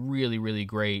does really, really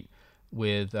great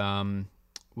with high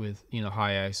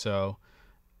ISO.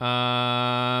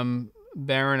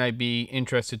 Baron, I'd be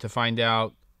interested to find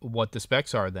out what the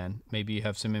specs are then. Maybe you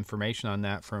have some information on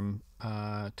that from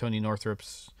Tony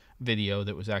Northrup's video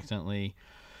that was accidentally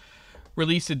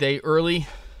released a day early,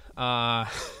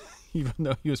 even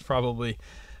though he was probably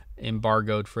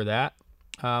embargoed for that.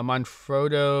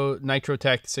 Manfrotto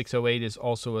Nitrotech 608 is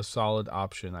also a solid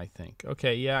option, I think.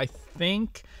 Okay, yeah, I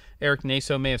think Eric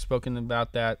Naso may have spoken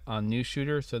about that on News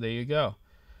Shooter, so there you go.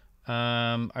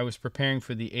 I was preparing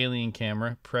for the Alien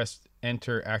camera, pressed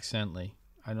enter accidentally.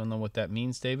 I don't know what that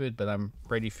means, David, but I'm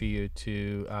ready for you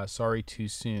to. Sorry, too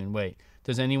soon. Wait,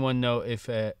 does anyone know if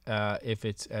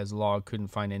it's as log couldn't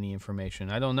find any information?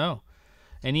 I don't know.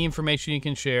 Any information you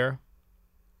can share.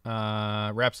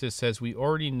 Rapsis says we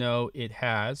already know it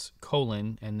has :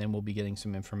 and then we'll be getting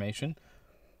some information.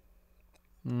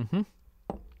 All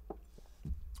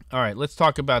right, let's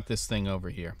talk about this thing over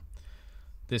here.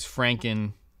 This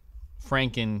Franken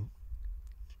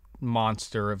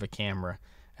monster of a camera.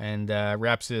 And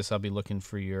Rapsis, I'll be looking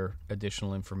for your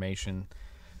additional information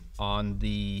on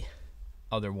the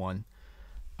other one.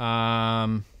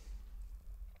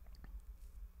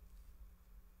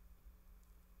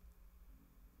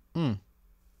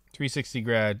 360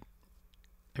 grad.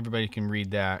 Everybody can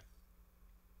read that.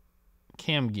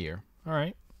 Cam gear. All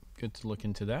right. Good to look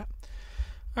into that.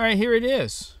 All right, here it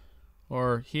is.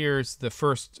 Or here's the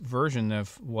first version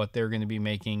of what they're going to be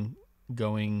making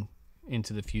going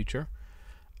into the future.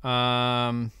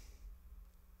 Ronin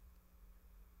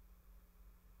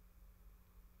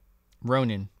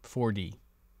 4D.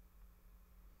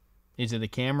 Is it a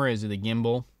camera? Is it a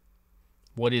gimbal?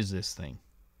 What is this thing?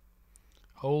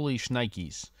 Holy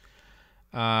shnikes.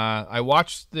 I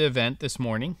watched the event this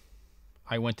morning.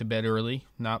 I went to bed early,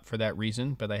 not for that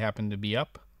reason, but I happened to be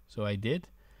up, so I did.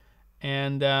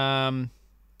 And,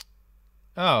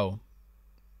 oh,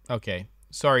 okay.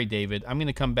 Sorry, David. I'm going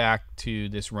to come back to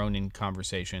this Ronin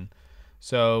conversation.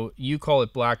 So you call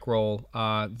it black roll.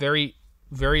 Very,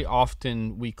 very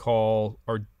often we call,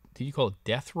 or did you call it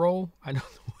death roll? I don't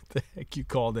know what the heck you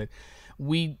called it.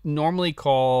 We normally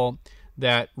call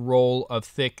that roll of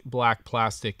thick black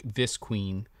plastic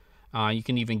Visqueen. You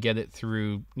can even get it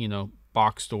through,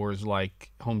 box stores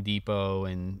like Home Depot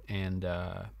and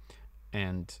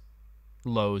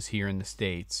Lowe's here in the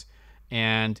States.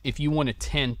 And if you want to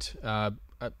tent, a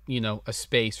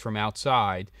space from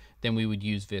outside, then we would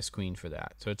use Visqueen for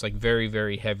that. So it's like very,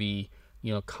 very heavy,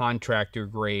 contractor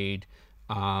grade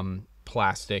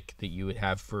plastic that you would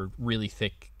have for really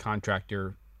thick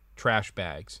contractor trash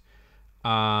bags.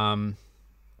 I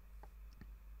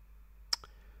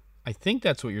think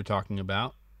that's what you're talking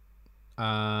about.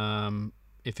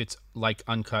 If it's like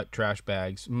uncut trash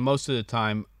bags, most of the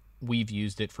time we've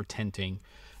used it for tenting.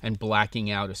 and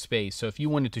blacking out a space. So if you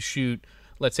wanted to shoot,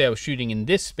 let's say I was shooting in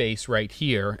this space right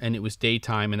here and it was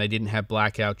daytime and I didn't have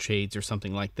blackout shades or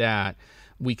something like that,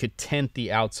 we could tint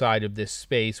the outside of this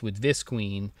space with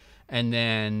visqueen and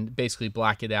then basically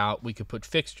black it out. We could put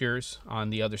fixtures on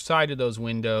the other side of those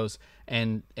windows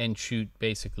and shoot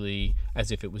basically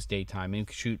as if it was daytime. And you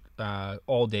could shoot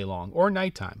all day long or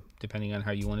nighttime, depending on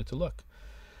how you want it to look.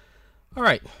 All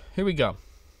right, here we go.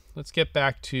 Let's get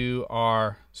back to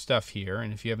our stuff here.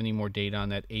 And if you have any more data on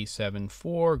that A7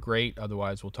 IV, great.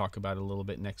 Otherwise, we'll talk about it a little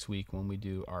bit next week when we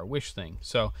do our wish thing.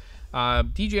 So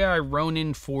DJI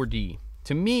Ronin 4D.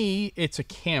 To me, it's a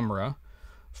camera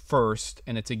first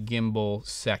and it's a gimbal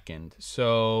second.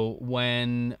 So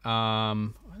when I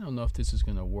don't know if this is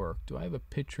going to work. Do I have a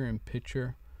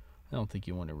picture-in-picture? I don't think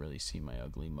you want to really see my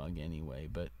ugly mug anyway,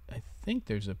 but I think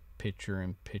there's a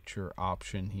picture-in-picture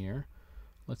option here.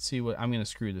 Let's see what, I'm going to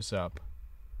screw this up.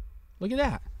 Look at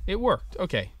that. It worked.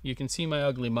 Okay, you can see my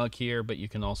ugly mug here, but you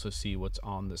can also see what's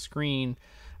on the screen.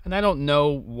 And I don't know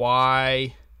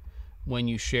why when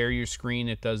you share your screen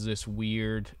it does this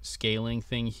weird scaling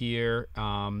thing here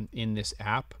in this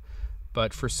app.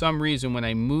 But for some reason when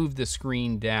I move the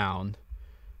screen down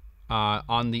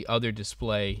on the other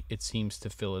display, it seems to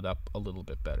fill it up a little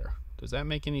bit better. Does that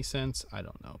make any sense? I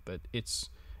don't know, but it's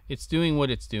doing what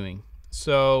it's doing.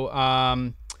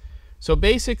 So so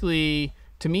basically,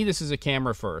 to me, this is a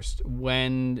camera first.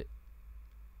 When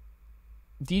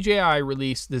DJI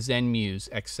released the ZenMuse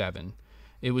X7,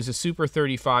 it was a super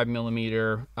 35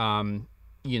 millimeter,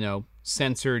 you know,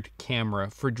 censored camera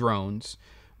for drones,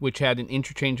 which had an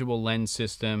interchangeable lens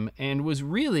system and was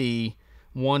really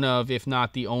one of, if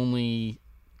not the only,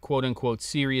 quote unquote,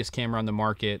 serious camera on the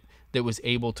market that was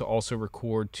able to also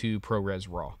record to ProRes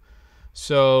RAW.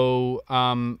 So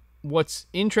what's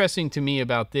interesting to me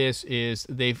about this is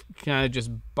they've kind of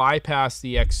just bypassed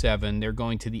the X7. They're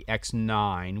going to the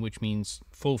X9, which means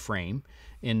full frame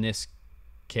in this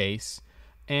case.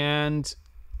 And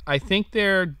I think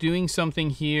they're doing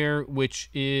something here which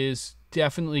is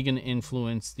definitely going to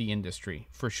influence the industry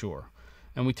for sure.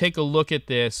 And we take a look at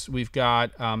this, we've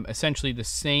got essentially the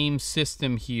same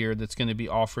system here that's going to be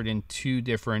offered in two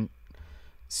different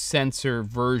sensor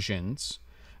versions,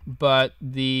 but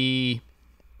the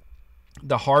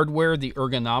hardware, the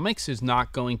ergonomics is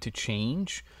not going to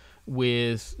change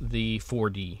with the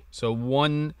 4D. So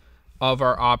one of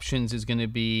our options is going to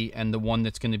be, and the one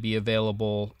that's going to be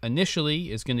available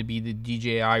initially is going to be the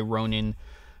DJI Ronin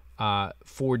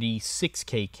 4D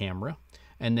 6K camera.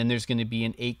 And then there's going to be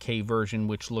an 8K version,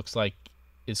 which looks like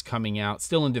is coming out,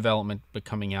 still in development, but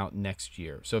coming out next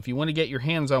year. So if you want to get your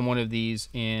hands on one of these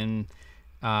in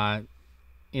the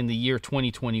year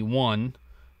 2021,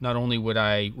 not only would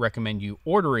I recommend you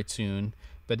order it soon,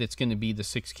 but it's going to be the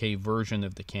 6K version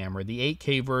of the camera. The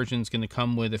 8K version is going to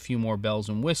come with a few more bells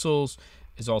and whistles,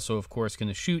 is also, of course, going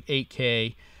to shoot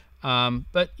 8K.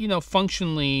 But, you know,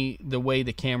 functionally, the way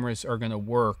the cameras are going to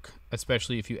work,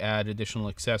 especially if you add additional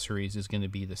accessories, is going to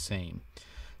be the same.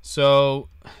 So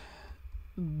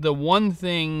the one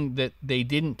thing that they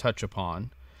didn't touch upon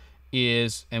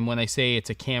is, and when I say it's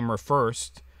a camera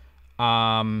first,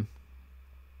 I'll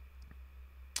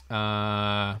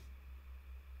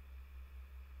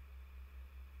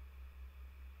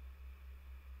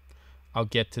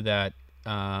get to that.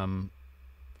 I'll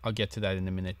get to that in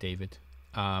a minute, David.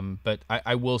 But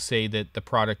I will say that the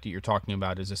product that you're talking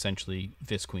about is essentially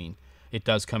visqueen. It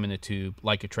does come in a tube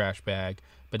like a trash bag,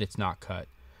 but it's not cut.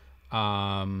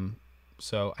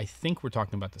 So I think we're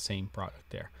talking about the same product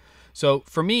there. So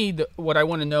for me, what I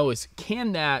want to know is,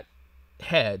 can that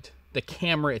head, the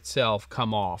camera itself,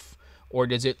 come off? Or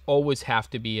does it always have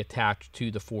to be attached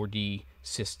to the 4D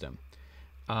system?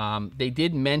 They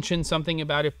did mention something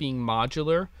about it being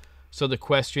modular. So the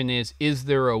question is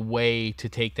there a way to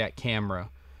take that camera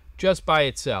just by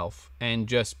itself and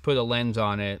just put a lens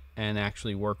on it and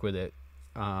actually work with it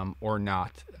or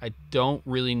not? I don't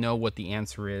really know what the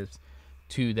answer is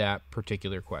to that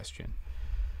particular question.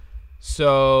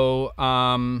 So,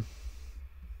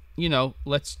 you know,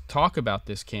 let's talk about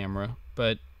this camera.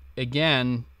 But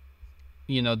again,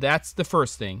 you know, that's the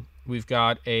first thing. We've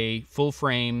got a full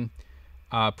frame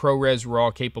ProRes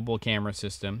RAW capable camera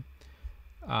system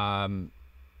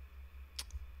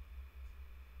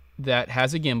that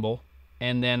has a gimbal,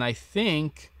 and then I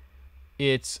think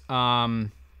it is modular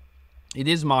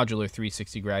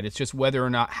 360 grad. It's just whether or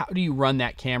not, how do you run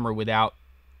that camera without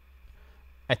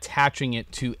attaching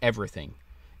it to everything?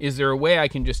 Is there a way I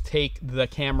can just take the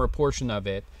camera portion of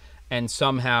it and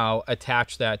somehow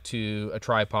attach that to a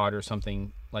tripod or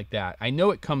something like that? I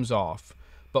know it comes off,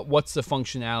 but what's the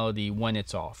functionality when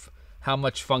it's off? how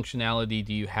much functionality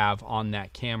do you have on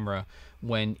that camera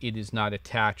when it is not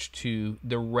attached to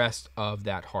the rest of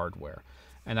that hardware?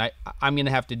 And I'm going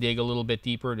to have to dig a little bit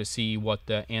deeper to see what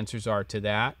the answers are to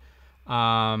that.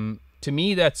 To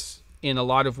me, that's in a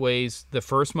lot of ways the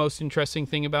first most interesting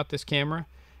thing about this camera,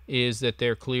 is that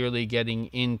they're clearly getting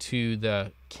into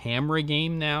the camera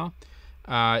game now.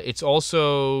 It's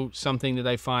also something that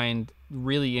I find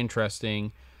really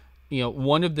interesting. You know,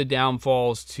 one of the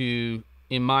downfalls to,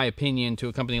 in my opinion, to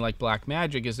a company like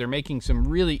Blackmagic is they're making some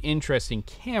really interesting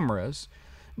cameras,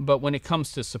 but when it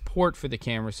comes to support for the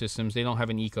camera systems, they don't have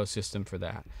an ecosystem for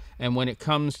that. And when it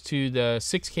comes to the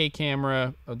 6K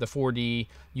camera, the 4D,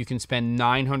 you can spend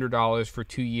 $900 for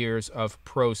 2 years of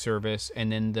pro service,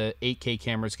 and then the 8K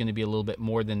camera is going to be a little bit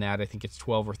more than that. I think it's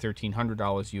 $1,200 or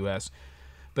 $1,300 US.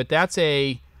 But that's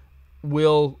a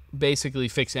will basically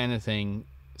fix anything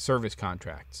service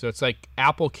contract. So it's like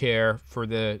Apple Care for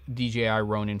the DJI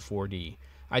Ronin 4D.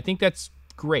 I think that's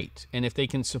great. And if they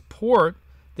can support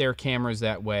their cameras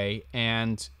that way,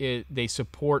 and they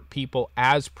support people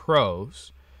as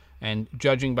pros, and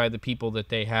judging by the people that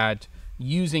they had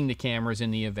using the cameras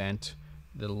in the event,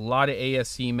 a lot of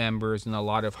ASC members and a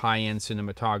lot of high-end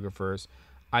cinematographers,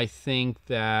 I think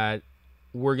that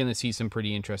we're going to see some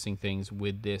pretty interesting things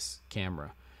with this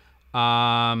camera.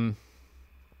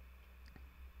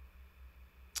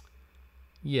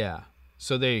 Yeah,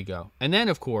 so there you go. And then,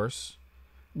 of course,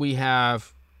 we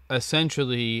have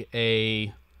essentially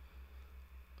a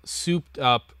souped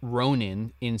up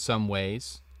Ronin in some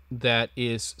ways that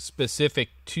is specific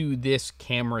to this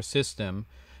camera system,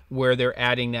 where they're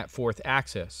adding that fourth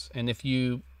axis. And if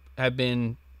you have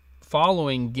been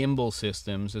following gimbal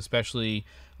systems, especially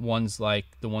ones like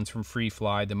the ones from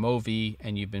FreeFly, the Movi,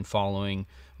 and you've been following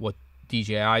what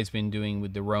DJI's been doing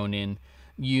with the Ronin,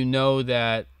 you know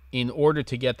that in order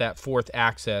to get that fourth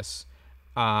axis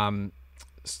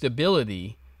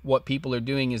stability, what people are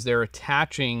doing is they're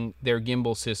attaching their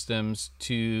gimbal systems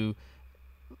to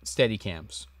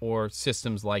Steadicams or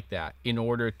systems like that in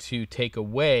order to take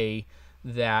away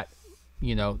that,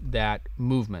 you know, that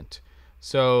movement.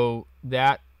 So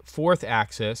that fourth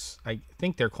axis, I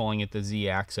think they're calling it the Z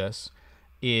axis,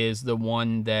 is the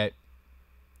one that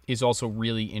is also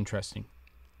really interesting.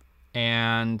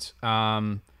 And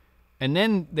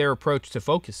then their approach to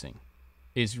focusing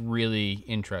is really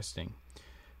interesting,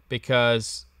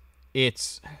 because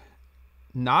it's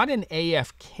not an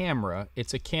AF camera.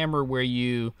 It's a camera where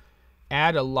you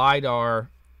add a LiDAR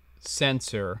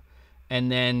sensor,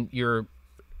 and then you're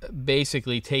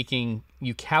basically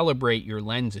you calibrate your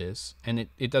lenses. And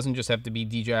it doesn't just have to be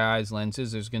DJI's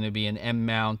lenses. There's going to be an M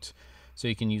mount, so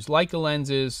you can use Leica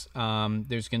lenses.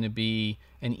 There's going to be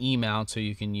an E mount, so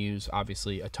you can use,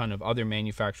 obviously, a ton of other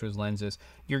manufacturers' lenses.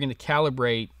 You're going to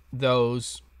calibrate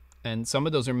those, and some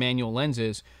of those are manual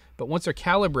lenses. But once they're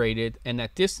calibrated and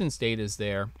that distance data is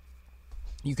there,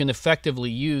 you can effectively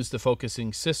use the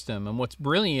focusing system. And what's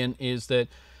brilliant is that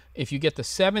if you get the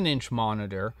 7-inch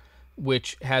monitor,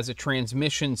 which has a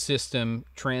transmission system,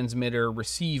 transmitter,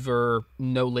 receiver,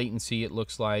 no latency, it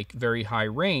looks like, very high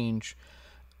range,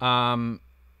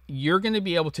 you're going to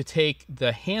be able to take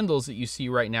the handles that you see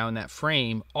right now in that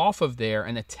frame off of there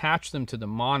and attach them to the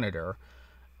monitor,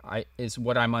 is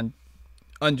what I'm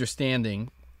understanding.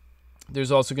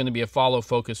 There's also going to be a follow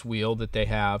focus wheel that they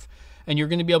have, and you're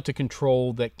going to be able to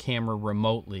control that camera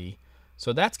remotely.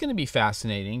 So that's going to be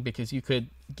fascinating, because you could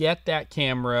get that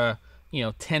camera, you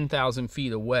know, 10,000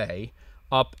 feet away,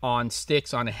 up on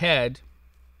sticks on a head,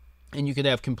 and you could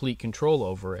have complete control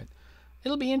over it.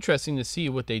 It'll be interesting to see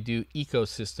what they do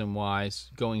ecosystem-wise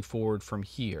going forward from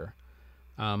here.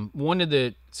 One of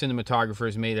the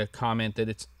cinematographers made a comment that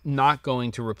it's not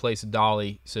going to replace a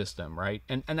dolly system, right?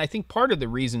 And I think part of the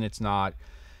reason it's not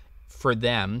for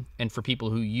them and for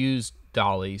people who use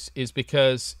dollies is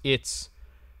because it's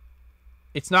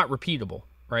not repeatable,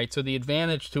 right? So the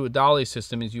advantage to a dolly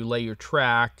system is you lay your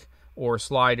track or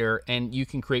slider and you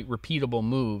can create repeatable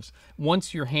moves.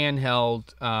 Once you're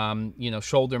handheld, you know,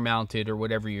 shoulder mounted or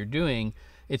whatever you're doing,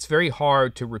 it's very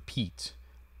hard to repeat.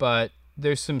 But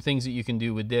there's some things that you can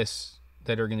do with this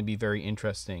that are going to be very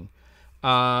interesting.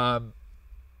 The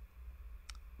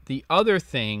other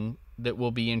thing that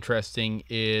will be interesting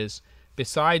is,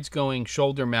 besides going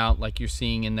shoulder mount like you're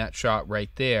seeing in that shot right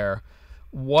there,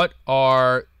 what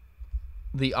are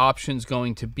the options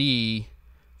going to be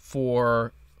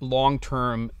for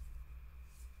long-term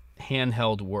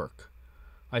handheld work?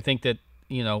 I think that,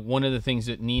 you know, one of the things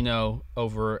that Nino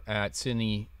over at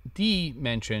Cine D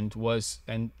mentioned was,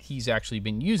 and he's actually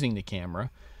been using the camera,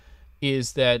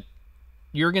 is that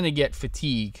you're going to get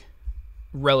fatigue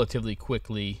relatively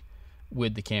quickly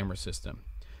with the camera system.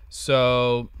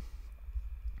 So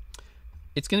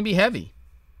it's going to be heavy.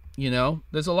 You know,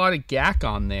 there's a lot of gack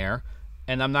on there,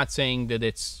 and I'm not saying that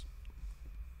it's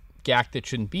gack that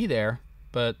shouldn't be there,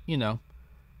 but you know,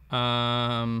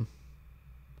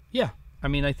 yeah, I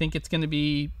mean, I think it's going to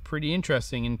be pretty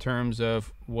interesting in terms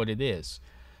of what it is.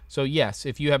 So yes,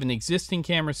 if you have an existing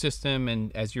camera system,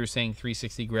 and as you're saying,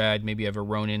 360 grad, maybe you have a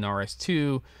Ronin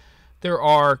RS2, there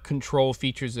are control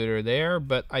features that are there,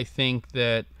 but I think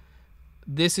that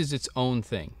this is its own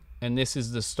thing, and this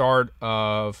is the start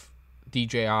of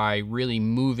DJI really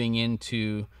moving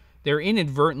into, they're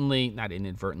not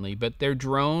inadvertently, but their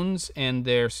drones and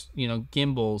their, you know,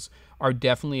 gimbals are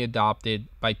definitely adopted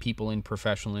by people in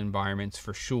professional environments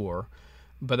for sure.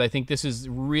 But I think this is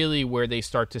really where they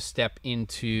start to step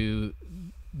into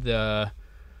the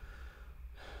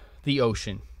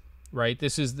ocean, right?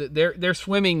 This is they're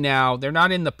swimming now. They're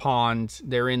not in the pond.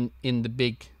 They're in the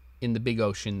big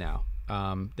ocean now.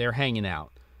 They're hanging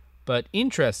out. But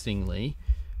interestingly,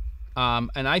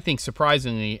 and I think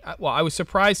surprisingly, well, I was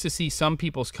surprised to see some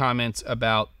people's comments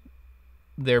about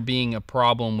there being a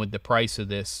problem with the price of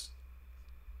this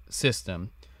system,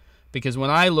 because when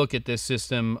I look at this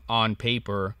system on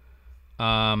paper,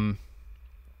 I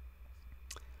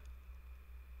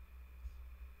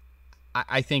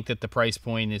think that the price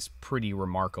point is pretty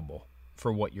remarkable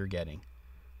for what you're getting.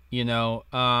 You know,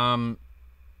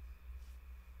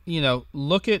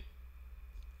 look at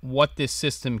what this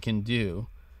system can do.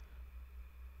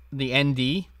 The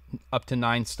ND, up to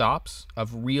 9 stops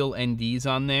of real NDs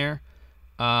on there.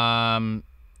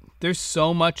 There's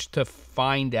so much to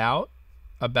find out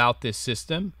about this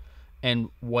system and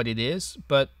what it is,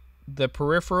 but the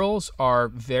peripherals are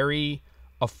very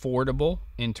affordable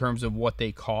in terms of what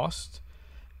they cost.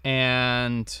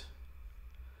 And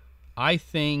I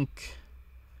think,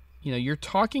 you know, you're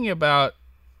talking about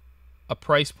a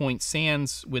price point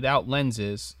sans without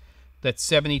lenses that's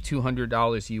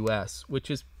 $7,200 US, which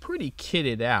is pretty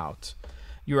kitted out.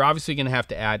 You're obviously going to have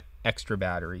to add extra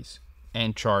batteries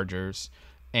and chargers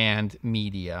and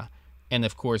media, and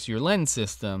of course your lens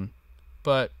system,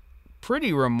 but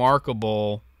pretty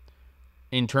remarkable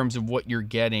in terms of what you're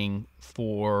getting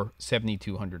for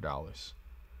 $7,200.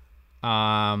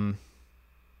 I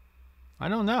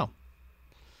don't know.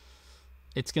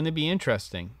 It's going to be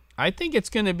interesting. I think it's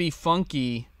going to be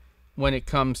funky when it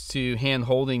comes to hand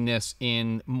holding this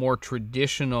in more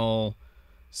traditional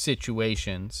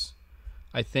situations.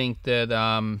 I think that,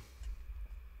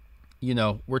 you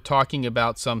know, we're talking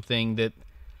about something that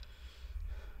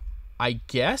I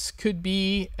guess could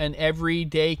be an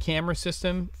everyday camera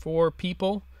system for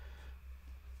people.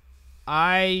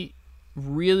 I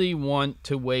really want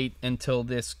to wait until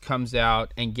this comes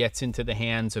out and gets into the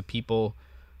hands of people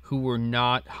who were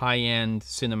not high-end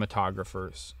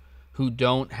cinematographers, who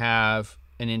don't have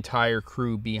an entire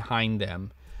crew behind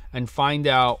them, and find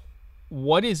out,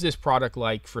 what is this product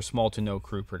like for small to no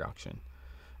crew production?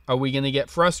 Are we going to get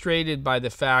frustrated by the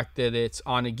fact that it's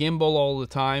on a gimbal all the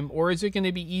time, or is it going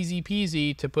to be easy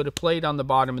peasy to put a plate on the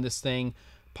bottom of this thing,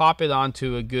 pop it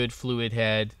onto a good fluid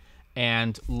head,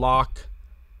 and lock,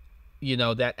 you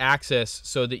know, that access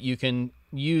so that you can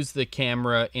use the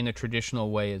camera in a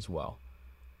traditional way as well?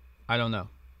 I don't know.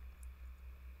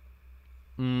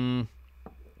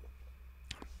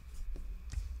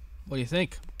 What do you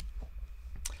think?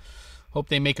 Hope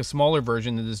they make a smaller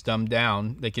version that is dumbed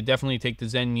down. They could definitely take the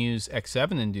Zenmuse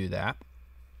X7 and do that.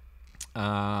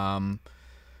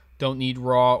 Don't need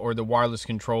RAW or the wireless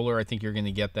controller. I think you're going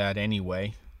to get that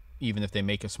anyway, even if they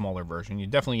make a smaller version. You're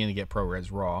definitely going to get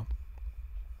ProRes RAW.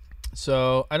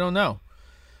 So, I don't know.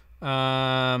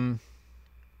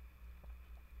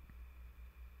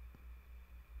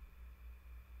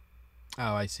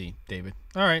 Oh, I see, David.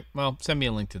 All right, well, send me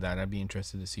a link to that. I'd be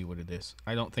interested to see what it is.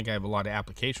 I don't think I have a lot of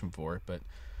application for it, but it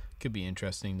could be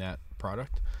interesting, that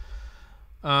product.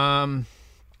 Do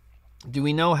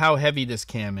we know how heavy this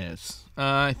cam is?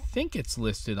 I think it's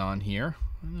listed on here.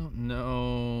 I don't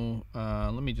know.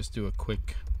 Let me just do a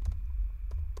quick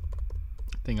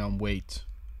thing on weight.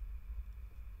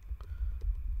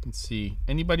 Let's see.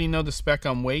 Anybody know the spec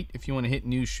on weight? If you want to hit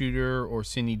News Shooter or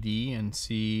Cine D and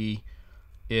see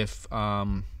if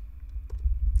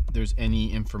there's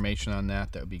any information on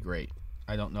that, that would be great.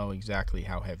 I don't know exactly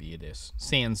how heavy it is.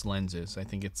 Sans lenses. I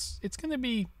think it's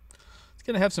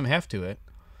gonna have some heft to it.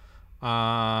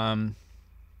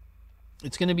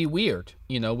 It's gonna be weird,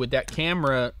 you know, with that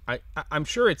camera. I'm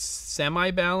sure it's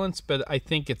semi-balanced, but I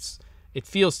think it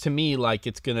feels to me like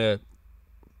it's gonna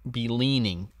be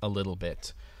leaning a little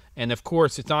bit. And of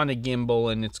course, it's on a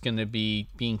gimbal and it's going to be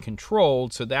being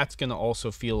controlled, so that's going to also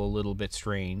feel a little bit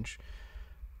strange.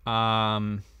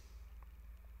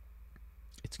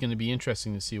 it's going to be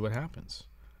interesting to see what happens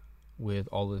with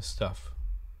all this stuff.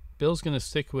 Bill's going to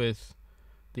stick with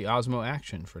the Osmo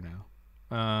Action for now.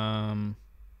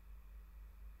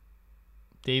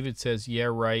 David says, yeah,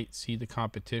 right. See the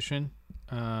competition.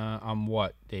 On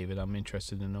what, David? I'm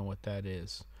interested to know what that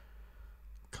is.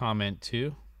 Comment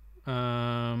too.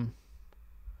 Yeah.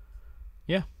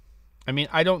 I mean,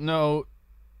 I don't know.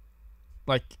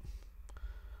 Like,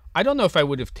 I don't know if I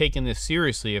would have taken this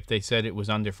seriously if they said it was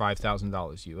under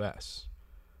 $5,000 US.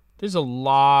 There's a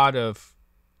lot of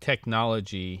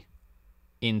technology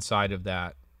inside of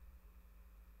that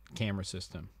camera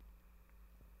system.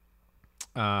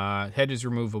 Head is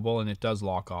removable and it does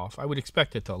lock off. I would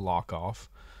expect it to lock off.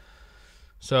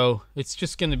 So it's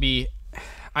just going to be,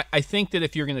 I think that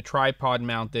if you're going to tripod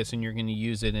mount this and you're going to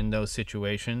use it in those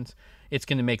situations, it's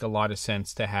going to make a lot of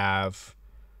sense to have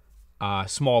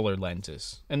smaller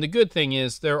lenses. And the good thing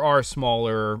is there are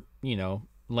smaller, you know,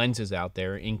 lenses out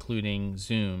there, including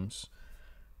zooms.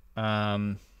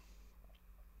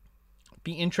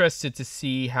 Be interested to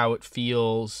see how it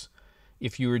feels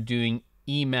if you were doing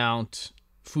E-mount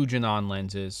Fujinon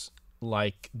lenses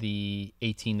like the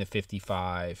 18 to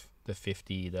 55, the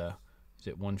 50 to, is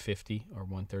it 150 or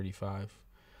 135?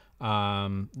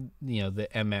 You know, the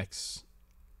MX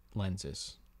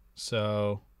lenses.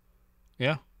 So,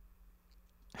 yeah.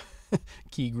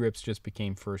 Key grips just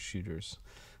became first shooters.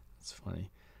 That's funny.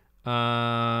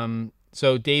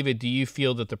 So, David, do you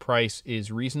feel that the price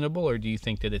is reasonable, or do you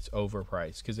think that it's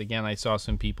overpriced? Because, again, I saw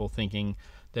some people thinking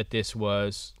that this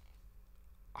was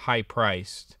high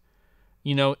priced.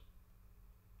 You know,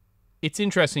 it's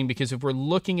interesting because if we're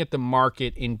looking at the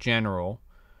market in general,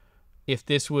 if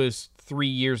this was 3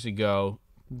 years ago,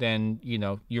 then, you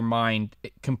know, your mind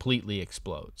completely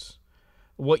explodes.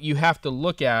 What you have to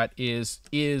look at is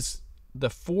the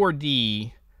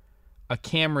 4D a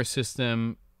camera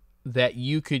system that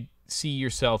you could see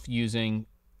yourself using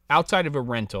outside of a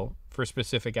rental for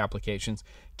specific applications?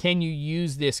 Can you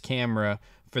use this camera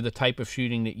for the type of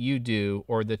shooting that you do,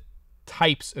 or the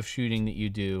types of shooting that you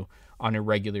do on a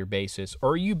regular basis?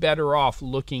 Or are you better off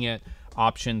looking at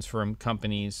options from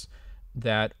companies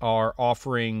that are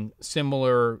offering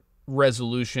similar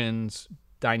resolutions,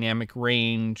 dynamic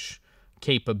range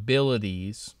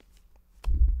capabilities,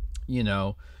 you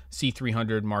know,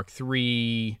 C300 Mark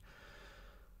III,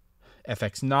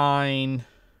 FX9,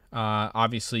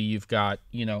 obviously you've got,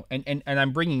 you know, and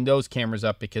I'm bringing those cameras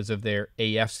up because of their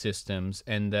AF systems,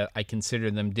 and I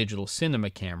consider them digital cinema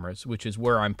cameras, which is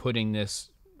where I'm putting this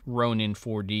Ronin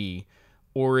 4D.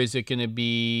 Or is it going to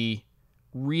be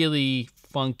really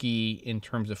funky in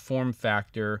terms of form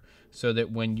factor, so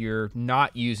that when you're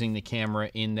not using the camera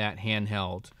in that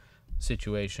handheld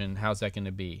situation, how's that going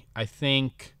to be? I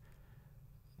think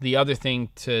the other thing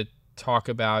to talk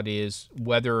about is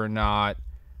whether or not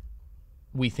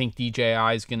we think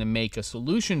DJI is going to make a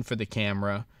solution for the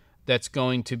camera that's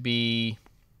going to be,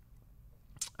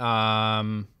 but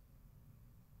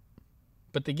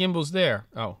the gimbal's there.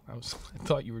 Oh, I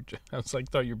thought you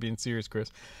were being serious,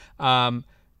 Chris.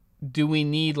 Do we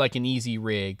need like an easy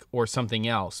rig or something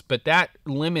else? But that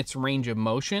limits range of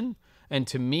motion. And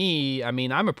to me, I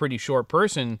mean, I'm a pretty short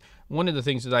person. One of the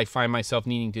things that I find myself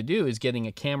needing to do is getting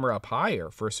a camera up higher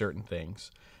for certain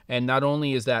things. And not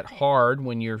only is that hard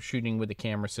when you're shooting with a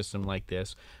camera system like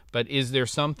this, but is there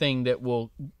something that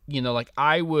will, you know, like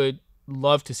I would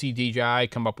love to see DJI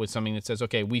come up with something that says,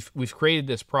 okay, we've created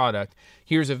this product.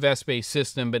 Here's a vest-based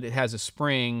system, but it has a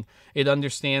spring. It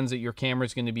understands that your camera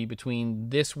is going to be between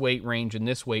this weight range and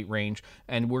this weight range,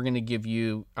 and we're going to give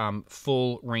you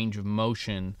full range of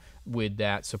motion with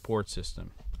that support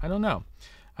system. I don't know.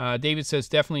 David says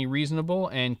definitely reasonable,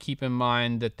 and keep in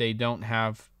mind that they don't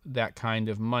have that kind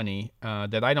of money,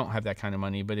 that I don't have that kind of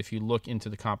money, but if you look into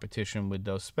the competition with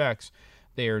those specs,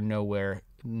 they are no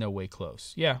way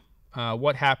close. Yeah.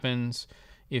 What happens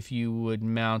if you would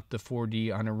mount the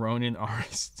 4D on a Ronin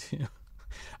RS2?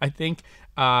 I think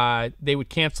they would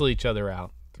cancel each other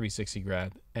out, 360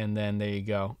 grad, and then there you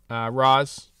go.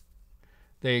 Roz,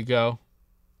 there you go.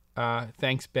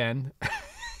 Thanks, Ben.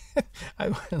 I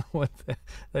don't know what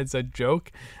that's a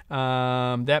joke.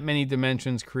 That many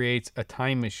dimensions creates a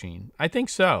time machine. I think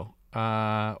so.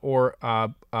 Or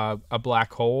a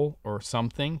black hole or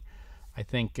something. I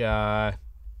think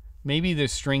maybe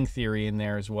there's string theory in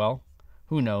there as well.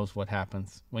 Who knows what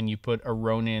happens when you put a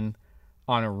Ronin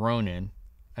on a Ronin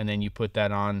and then you put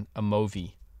that on a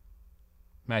Movi.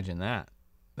 Imagine that.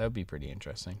 That would be pretty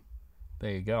interesting.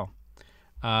 There you go.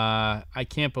 I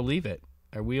can't believe it.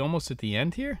 Are we almost at the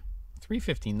end here?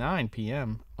 3:59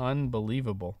 p.m.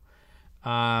 Unbelievable.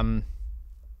 Yeah,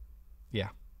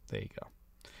 there you go.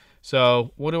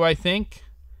 So what do I think?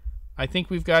 I think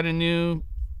we've got a new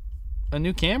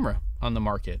camera on the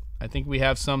market. I think we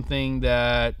have something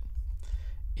that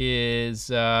is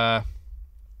definitely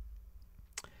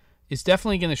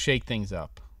going to shake things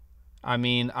up. I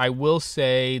mean, I will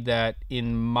say that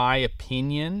in my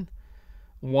opinion,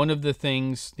 one of the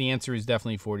things, the answer is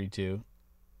definitely 42.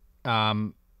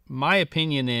 My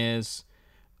opinion is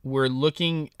we're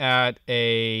looking at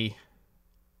a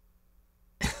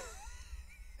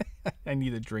I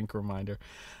need a drink reminder.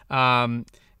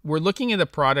 We're looking at a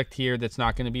product here that's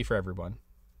not going to be for everyone.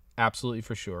 Absolutely,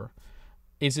 for sure.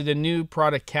 Is it a new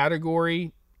product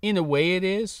category? In a way it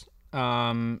is.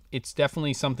 It's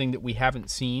definitely something that we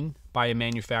haven't seen by a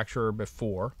manufacturer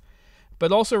before.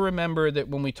 But also remember that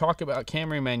when we talk about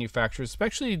camera manufacturers,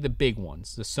 especially the big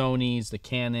ones, the Sonys, the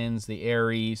Canons, the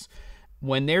Aries,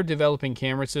 when they're developing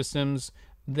camera systems,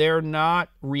 they're not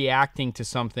reacting to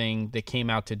something that came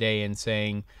out today and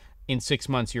saying, in 6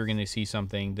 months, you're going to see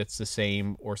something that's the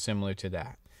same or similar to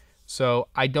that. So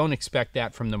I don't expect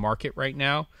that from the market right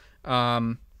now.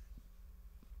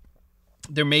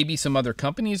 There may be some other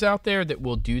companies out there that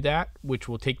will do that, which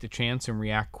will take the chance and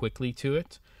react quickly to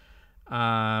it.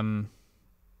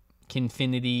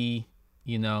 Kinfinity,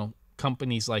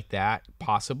 companies like that,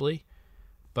 possibly.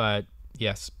 But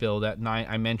yes, Bill, that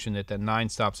I mentioned it, that 9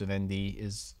 stops of ND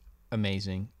is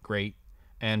amazing, great.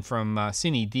 And from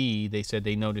Cine D, they said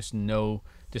they noticed no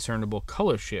discernible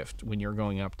color shift when you're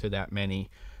going up to that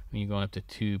many. When you're going up to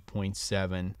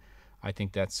 2.7, I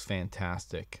think that's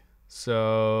fantastic.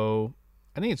 So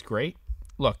I think it's great.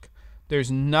 Look,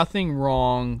 there's nothing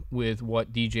wrong with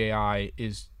what DJI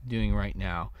is doing right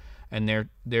now. And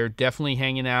they're definitely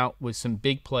hanging out with some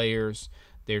big players.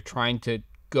 They're trying to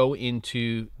go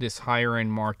into this higher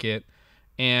end market.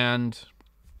 And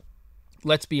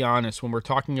let's be honest, when we're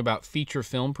talking about feature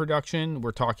film production,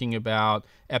 we're talking about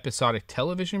episodic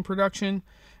television production,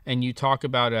 and you talk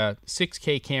about a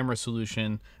 6K camera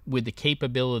solution with the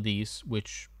capabilities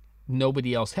which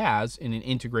nobody else has in an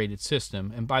integrated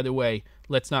system. And by the way,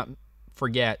 let's not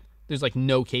forget, there's like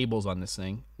no cables on this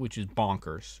thing, which is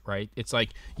bonkers, right? It's like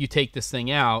you take this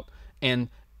thing out and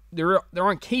there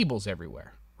aren't cables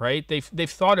everywhere, right?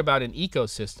 They've thought about an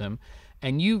ecosystem,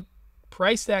 and you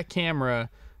price that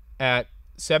camera at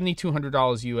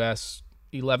 $7,200 US,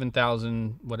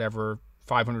 $11,000 whatever,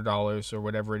 $500 or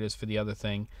whatever it is for the other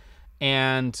thing.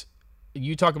 And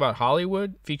you talk about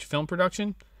Hollywood feature film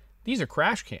production, these are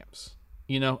crash cams.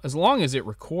 As long as it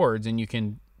records and you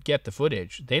can get the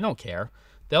footage, they don't care.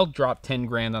 They'll drop 10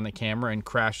 grand on the camera and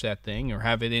crash that thing, or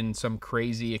have it in some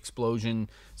crazy explosion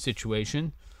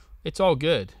situation. It's all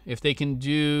good. If they can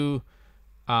do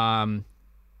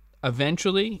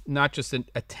eventually not just a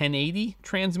 1080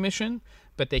 transmission,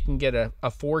 but they can get a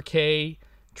 4K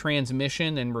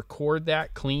transmission and record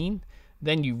that clean,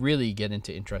 then you really get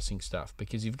into interesting stuff,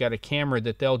 because you've got a camera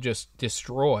that they'll just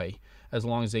destroy as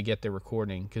long as they get their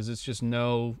recording, because it's just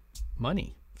no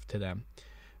money to them.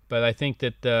 But I think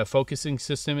that the focusing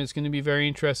system is going to be very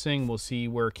interesting. We'll see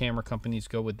where camera companies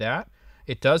go with that.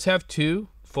 It does have 2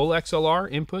 full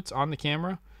XLR inputs on the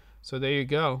camera, so there you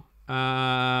go.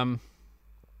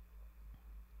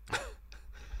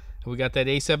 We got that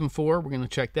A7 IV. We're going to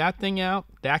check that thing out.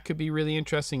 That could be really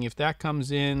interesting if that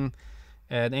comes in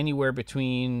at anywhere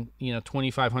between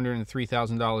 $2,500 and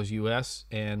 $3,000 US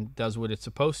and does what it's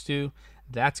supposed to.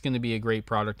 That's going to be a great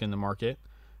product in the market.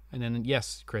 And then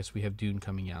yes, Chris, we have Dune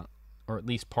coming out, or at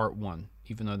least part 1,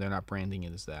 even though they're not branding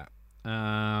it as that.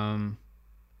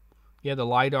 Yeah, the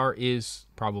LiDAR is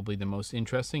probably the most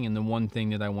interesting, and the one thing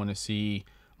that I want to see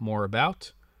more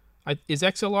about. Is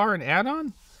XLR an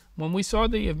add-on? When we saw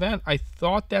the event, I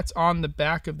thought that's on the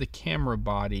back of the camera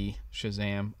body,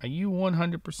 Shazam. Are you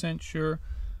 100% sure?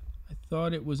 I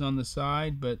thought it was on the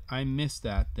side, but I missed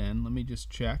that then. Let me just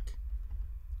check.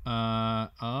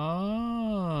 Oh,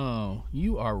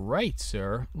 you are right,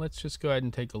 sir. Let's just go ahead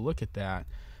and take a look at that.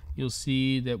 You'll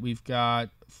see that we've got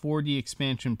 4D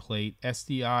expansion plate,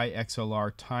 SDI,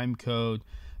 XLR, time code.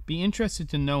 Be interested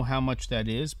to know how much that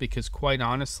is, because quite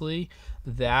honestly,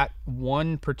 that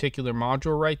one particular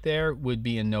module right there would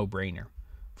be a no-brainer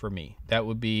for me. That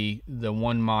would be the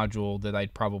one module that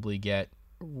I'd probably get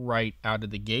right out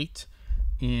of the gate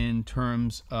in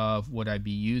terms of what I'd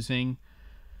be using.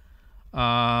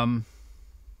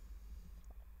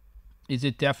 Is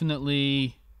it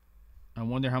definitely, I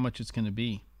wonder how much it's going to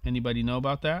be. Anybody know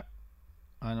about that?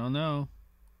 I don't know.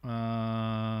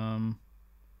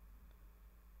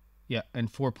 Yeah,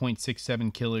 and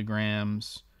 4.67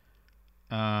 kilograms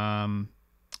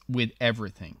with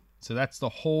everything. So that's the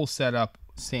whole setup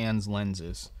sans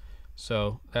lenses.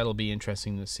 So that'll be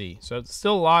interesting to see. So it's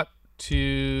still a lot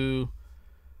to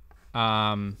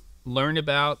learn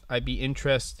about. I'd be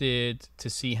interested to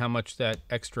see how much that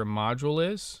extra module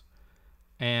is.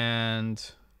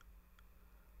 And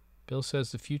Bill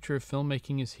says the future of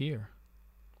filmmaking is here.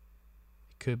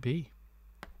 It could be.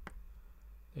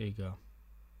 There you go.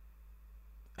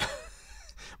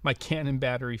 My Canon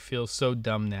battery feels so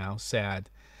dumb now.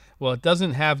 Sad. Well, it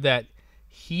doesn't have that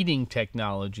heating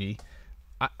technology.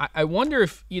 I wonder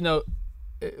if, you know,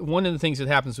 one of the things that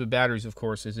happens with batteries, of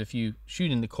course, is if you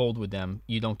shoot in the cold with them,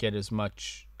 you don't get as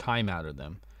much time out of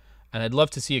them. And I'd love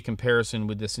to see a comparison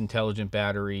with this intelligent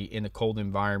battery in a cold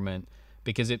environment,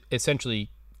 because it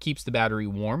essentially keeps the battery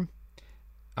warm.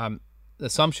 The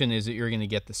assumption is that you're going to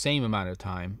get the same amount of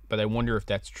time, but I wonder if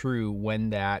that's true when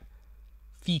that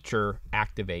feature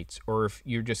activates, or if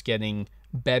you're just getting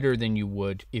better than you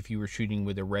would if you were shooting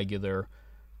with a regular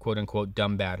quote-unquote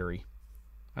dumb battery.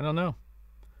 I don't know.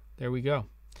 There we go.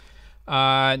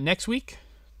 Next week,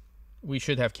 we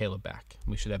should have Caleb back.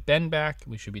 We should have Ben back.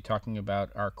 We should be talking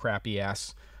about our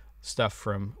crappy-ass stuff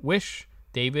from Wish.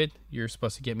 David, you're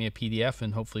supposed to get me a PDF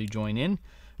and hopefully join in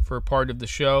for a part of the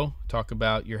show, talk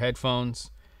about your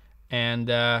headphones.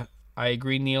 And I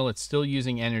agree, Neil, it's still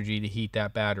using energy to heat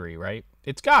that battery, right?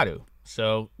 It's got to.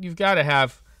 So you've got to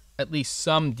have at least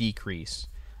some decrease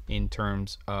in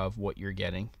terms of what you're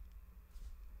getting.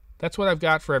 That's what I've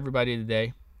got for everybody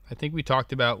today. I think we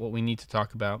talked about what we need to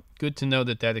talk about. Good to know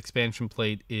that that expansion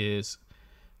plate is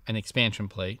an expansion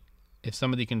plate. If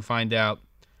somebody can find out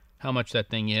how much that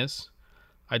thing is,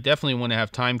 I definitely want to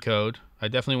have time code. I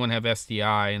definitely want to have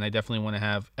SDI, and I definitely want to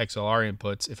have XLR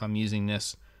inputs if I'm using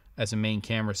this as a main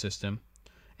camera system.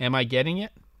 Am I getting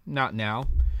it? Not now.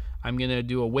 I'm going to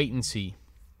do a wait and see.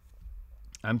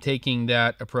 I'm taking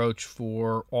that approach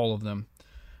for all of them.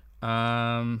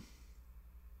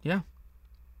 Yeah.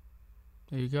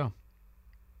 There you go.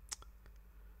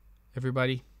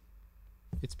 Everybody,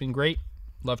 it's been great.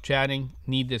 Love chatting.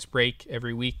 Need this break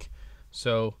every week.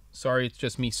 So sorry it's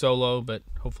just me solo, but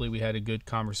hopefully we had a good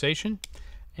conversation.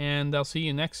 And I'll see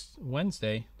you next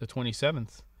Wednesday, the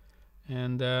 27th.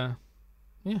 And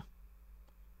yeah,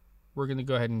 we're going to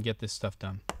go ahead and get this stuff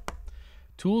done.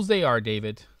 Tools they are,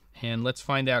 David, and let's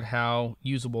find out how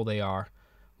usable they are.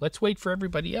 Let's wait for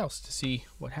everybody else to see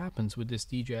what happens with this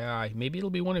DJI. Maybe it'll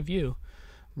be one of you.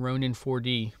 Ronin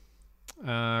 4D.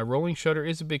 Rolling shutter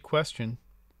is a big question.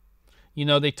 You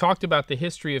know, they talked about the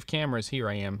history of cameras. Here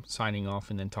I am signing off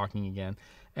and then talking again.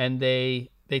 And they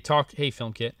talk, hey,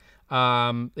 Film Kit.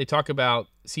 They talk about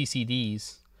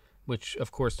CCDs, which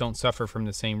of course don't suffer from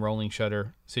the same rolling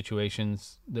shutter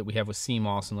situations that we have with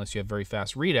CMOS unless you have very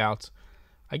fast readouts.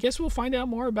 I guess we'll find out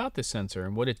more about this sensor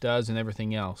and what it does and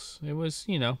everything else. It was,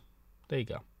 you know, there you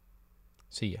go.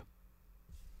 See ya.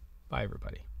 Bye,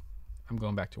 everybody. I'm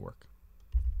going back to work.